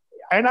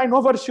I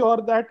know for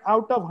sure that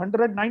out of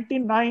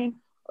 199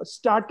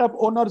 startup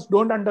owners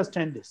don't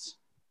understand this.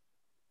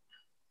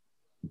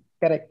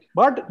 Correct.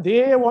 But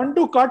they want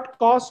to cut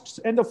costs,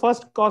 and the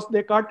first cost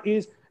they cut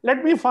is,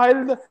 let me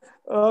file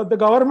the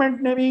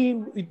government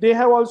name. They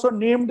have also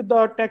named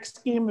the tax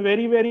scheme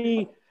very,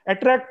 very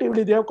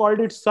attractively. They have called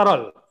it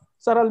Saral.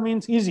 Saral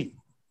means easy.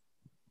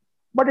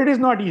 But it is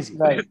not easy.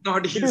 Right. It's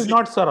not easy. It is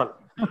not Saral.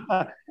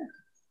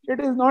 It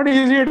is not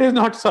easy. It is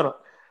not Saral.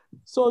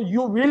 So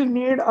you will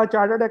need a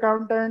chartered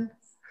accountant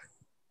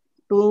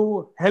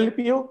to help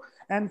you.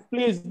 And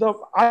please,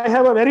 I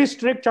have a very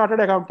strict chartered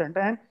accountant,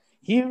 and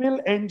he will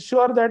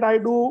ensure that I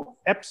do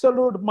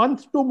absolute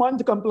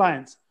month-to-month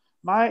compliance.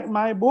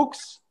 My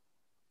books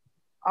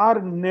are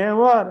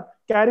never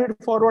carried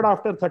forward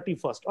after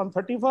 31st. On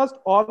 31st,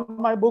 all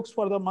my books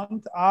for the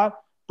month are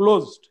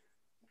closed.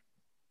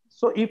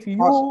 So if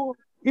you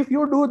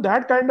do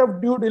that kind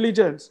of due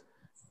diligence,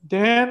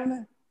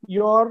 then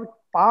your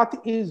path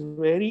is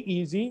very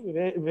easy,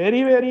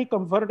 very, very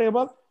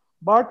comfortable.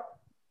 But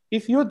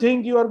if you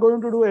think you are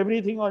going to do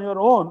everything on your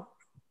own,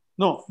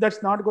 no,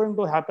 that's not going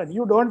to happen.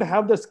 You don't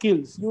have the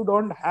skills. You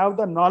don't have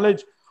the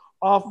knowledge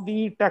of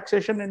the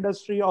taxation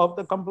industry, of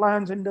the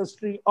compliance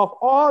industry, of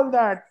all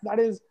that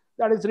is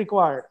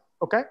required.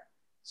 Okay.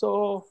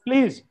 So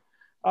please,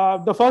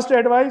 the first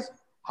advice,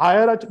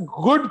 hire a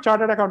good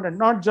chartered accountant,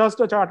 not just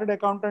a chartered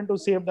accountant to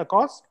save the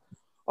cost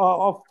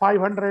of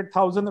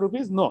 500,000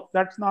 rupees. No,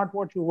 that's not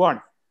what you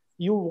want.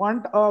 You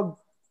want a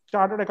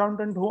chartered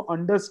accountant who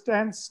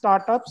understands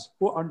startups,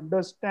 who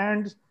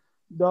understands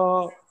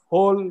the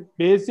whole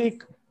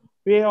basic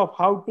way of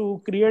how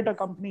to create a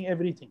company,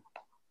 everything.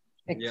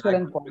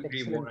 Excellent point.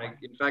 Agree Excellent more. point.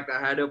 In fact, I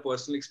had a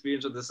personal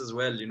experience with this as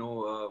well.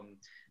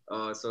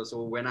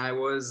 So when I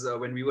was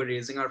when we were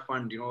raising our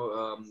fund,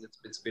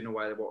 it's been a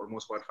while,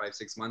 almost about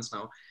 5-6 months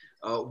now.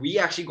 We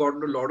actually got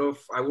into a lot of,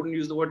 I wouldn't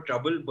use the word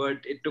trouble, but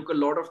it took a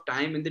lot of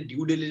time in the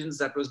due diligence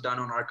that was done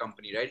on our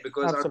company, right?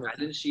 Because Absolutely. our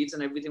balance sheets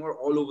and everything were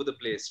all over the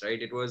place, right?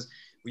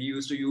 We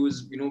used to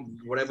use,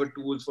 whatever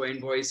tools for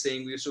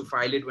invoicing. We used to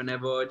file it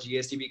whenever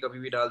GST bhi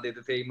kabhi bhi dal dete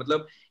the.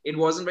 Matlab, it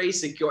wasn't very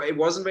secure. It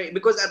wasn't very,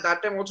 because at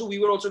that time also, we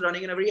were also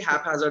running in a very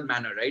haphazard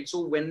manner, right?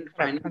 So when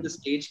finally the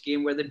stage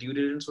came where the due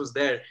diligence was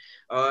there,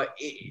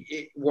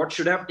 what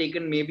should have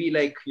taken maybe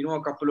like,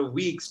 a couple of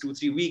weeks,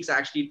 2-3 weeks,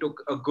 actually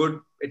took a good,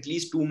 at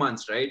least 2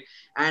 months, right?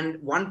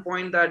 And one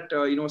point that,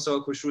 Sir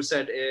Khushru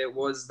said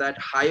was that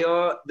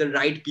hire the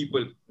right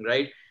people,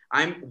 right?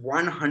 I'm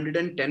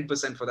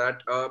 110% for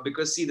that,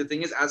 because see, the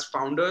thing is, as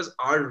founders,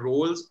 our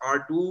roles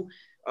are to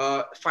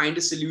find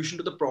a solution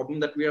to the problem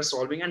that we are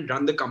solving and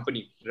run the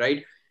company,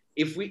 right?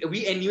 If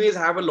we anyways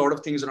have a lot of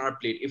things on our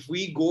plate. If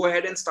we go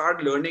ahead and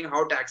start learning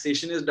how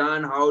taxation is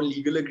done, how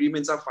legal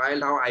agreements are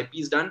filed, how IP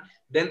is done,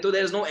 then so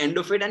there's no end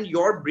of it, and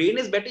your brain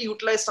is better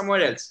utilized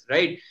somewhere else,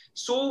 right?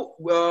 So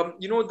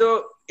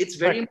it's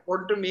very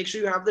important to make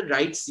sure you have the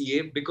right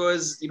CA,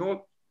 because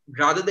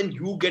rather than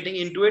you getting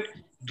into it,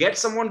 get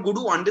someone good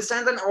who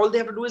understands, and all they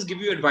have to do is give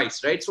you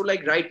advice, right? So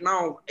like right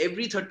now,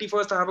 every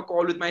 31st I have a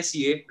call with my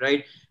CA,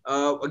 right?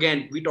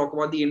 Again, we talk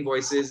about the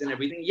invoices and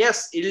everything.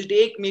 Yes, it'll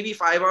take maybe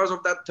 5 hours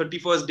of that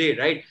 31st day,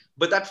 right?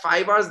 But that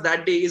 5 hours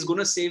that day is going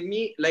to save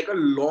me like a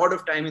lot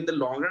of time in the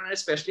long run, and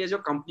especially as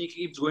your company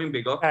keeps going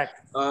bigger.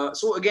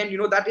 So again,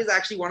 that is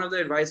actually one of the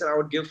advice that I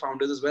would give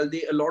founders as well.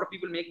 A lot of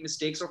people make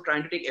mistakes of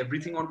trying to take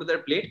everything onto their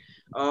plate.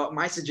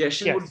 My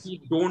suggestion would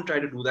be, don't try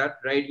to do that,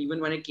 right?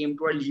 Even when it came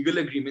to our legal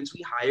agreements,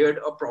 we hired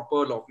a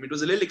proper law firm. It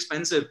was a little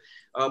expensive,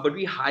 but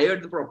we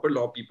hired the proper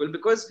law people,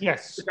 because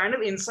the kind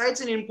of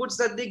insights and inputs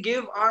that they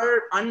give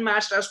are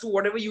unmatched as to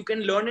whatever you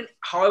can learn in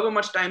however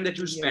much time that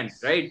you spend,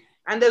 right?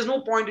 And there's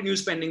no point in you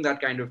spending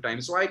that kind of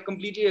time. So I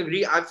completely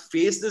agree. I've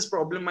faced this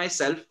problem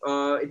myself.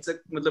 It's a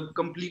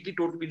completely,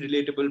 totally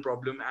relatable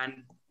problem,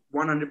 and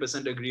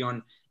 100% agree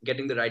on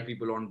getting the right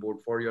people on board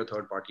for your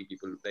third party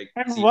people.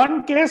 And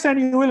one case and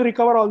you will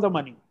recover all the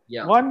money.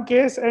 Yeah. One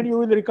case and you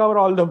will recover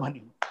all the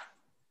money.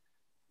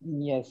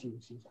 Yes,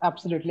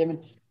 absolutely. I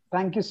mean,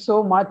 thank you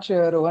so much,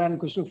 Rohan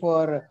and Khushru,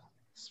 for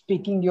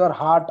speaking your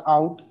heart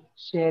out,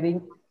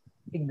 sharing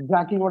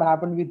exactly what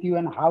happened with you,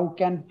 and how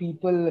can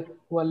people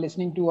who are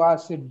listening to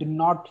us do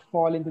not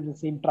fall into the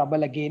same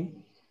trouble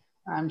again.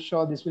 I'm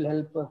sure this will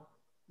help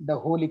the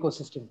whole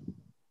ecosystem.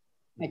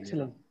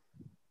 Excellent.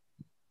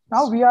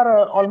 Now we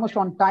are almost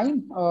on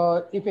time.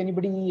 If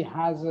anybody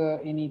has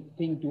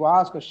anything to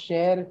ask or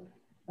share,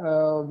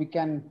 we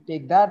can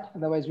take that.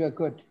 Otherwise, we are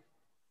good.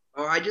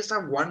 I just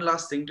have one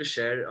last thing to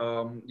share.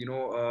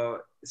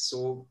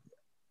 So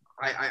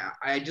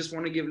I just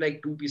want to give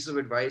like 2 pieces of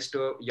advice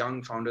to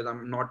young founders.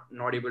 I'm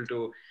not able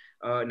to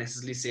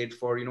necessarily say it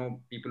for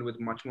people with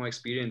much more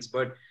experience,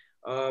 but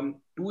 2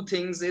 two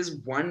things is,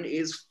 one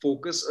is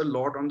focus a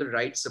lot on the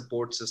right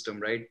support system,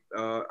 right?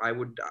 I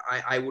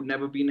would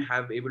never been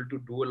have able to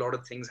do a lot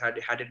of things had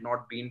it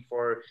not been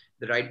for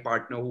the right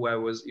partner who I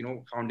was,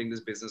 founding this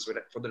business with,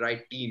 for the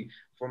right team,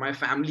 for my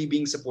family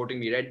being supporting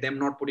me, right? Them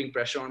not putting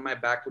pressure on my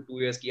back for 2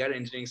 years. Ki, yaar,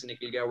 engineering se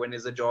nikal gaya, when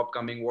is the job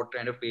coming? What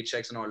kind of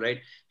paychecks and all, right?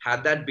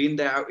 Had that been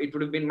there, it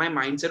would have been, my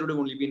mindset would have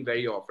only been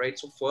very off, right?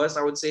 So first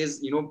I would say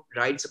is,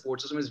 right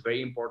support system is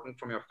very important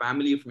from your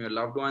family, from your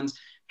loved ones.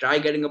 Try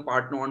getting a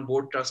partner on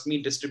board. Trust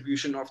me,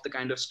 distribution of the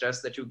kind of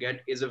stress that you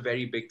get is a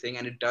very big thing,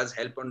 and it does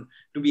help on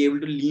to be able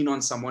to lean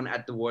on someone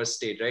at the worst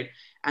state, right?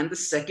 And the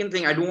second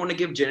thing, I don't want to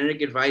give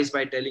generic advice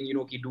by telling,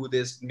 ki do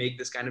this, make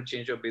this kind of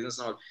change your business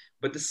and all.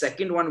 But the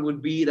second one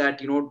would be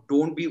that,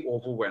 don't be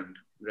overwhelmed,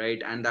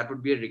 right? And that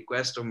would be a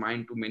request of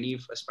mine to many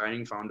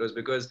aspiring founders,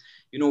 because,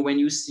 when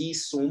you see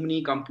so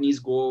many companies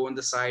go on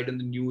the side and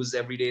the news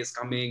every day is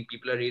coming,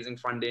 people are raising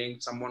funding,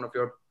 someone of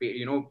your,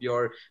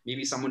 your,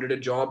 maybe someone did a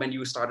job and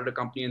you started a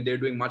company and they're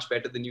doing much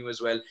better than you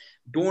as well.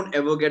 Don't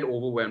ever get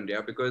overwhelmed,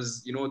 yeah,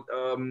 because,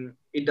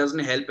 it doesn't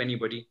help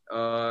anybody.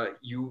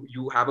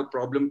 You have a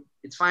problem,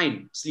 it's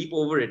fine, sleep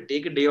over it,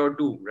 take a day or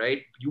two,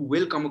 right? You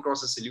will come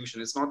across a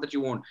solution. It's not that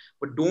you won't,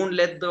 but don't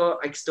let the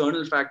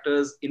external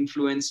factors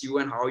influence you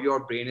and how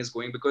your brain is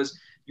going, because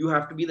you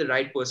have to be the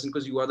right person,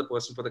 because you are the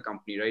person for the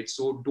company, right?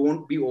 So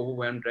don't be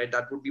overwhelmed, right?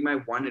 That would be my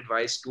one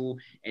advice to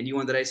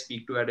anyone that I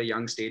speak to at a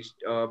young stage,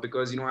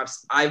 because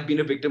I've been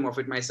a victim of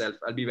it myself.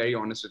 I'll be very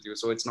honest with you.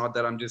 So it's not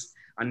that I'm just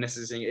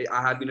unnecessarily,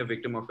 I have been a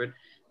victim of it.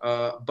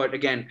 But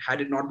again,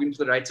 had it not been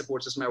for the right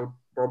support system, I would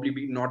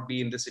probably not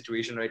be in this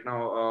situation right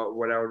now,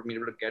 where I would be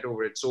able to get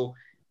over it. So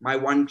my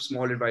one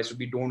small advice would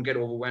be, don't get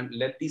overwhelmed.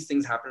 Let these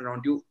things happen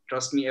around you.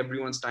 Trust me,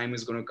 everyone's time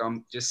is going to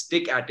come. Just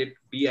stick at it,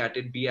 be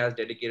as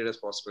dedicated as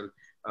possible,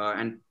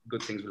 and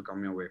good things will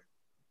come your way.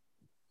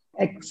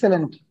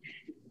 Excellent.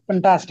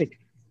 Fantastic.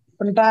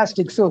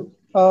 So,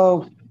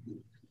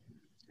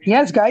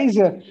 yes, guys,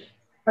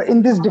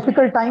 in these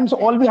difficult times,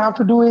 all we have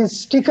to do is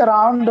stick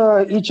around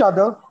each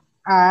other,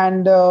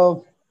 and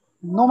no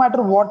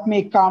matter what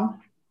may come,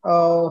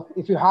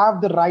 if you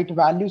have the right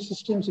value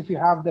systems, if you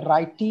have the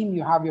right team,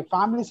 you have your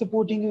family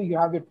supporting you, you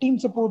have your team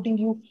supporting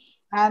you,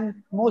 and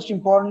most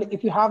importantly,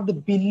 if you have the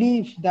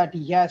belief that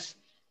yes,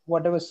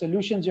 whatever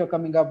solutions you're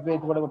coming up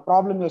with, whatever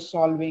problem you're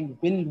solving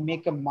will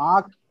make a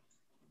mark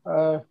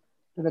to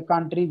the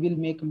country, will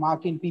make a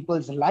mark in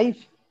people's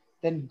life,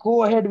 then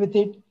go ahead with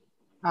it,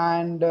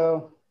 and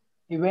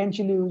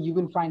eventually you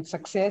will find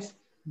success.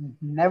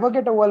 Never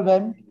get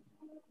overwhelmed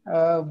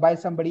by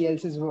somebody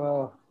else's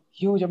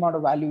huge amount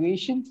of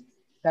valuations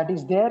that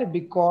is there,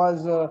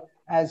 because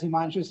as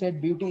Himanshu said,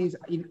 beauty is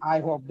in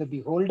eye of the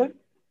beholder.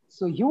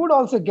 So you would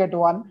also get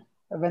one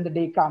when the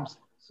day comes.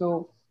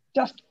 So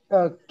just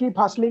keep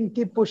hustling,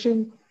 keep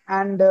pushing,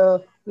 and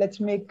let's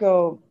make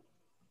the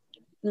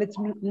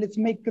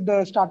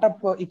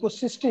startup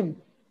ecosystem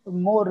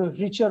more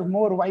richer,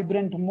 more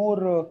vibrant,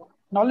 more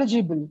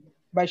knowledgeable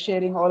by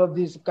sharing all of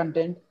this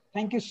content.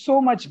 Thank you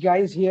so much,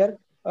 guys, here.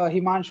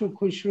 Himanshu,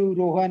 Khushru,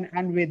 Rohan,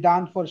 and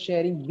Vedant, for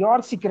sharing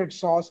your secret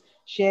sauce,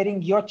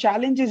 sharing your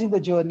challenges in the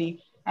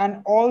journey,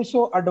 and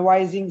also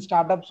advising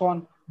startups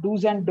on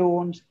do's and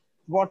don'ts,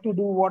 what to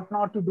do, what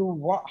not to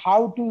do,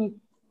 how to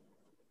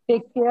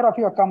take care of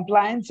your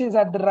compliances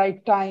at the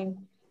right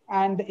time,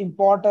 and the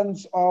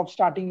importance of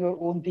starting your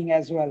own thing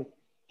as well.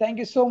 Thank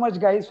you so much,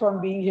 guys, for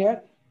being here.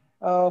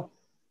 Uh,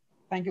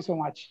 Thank you so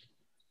much.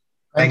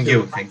 Thank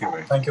you. Thank you for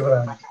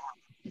having me.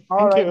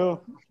 All Thank right. you.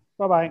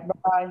 Bye-bye.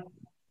 Bye.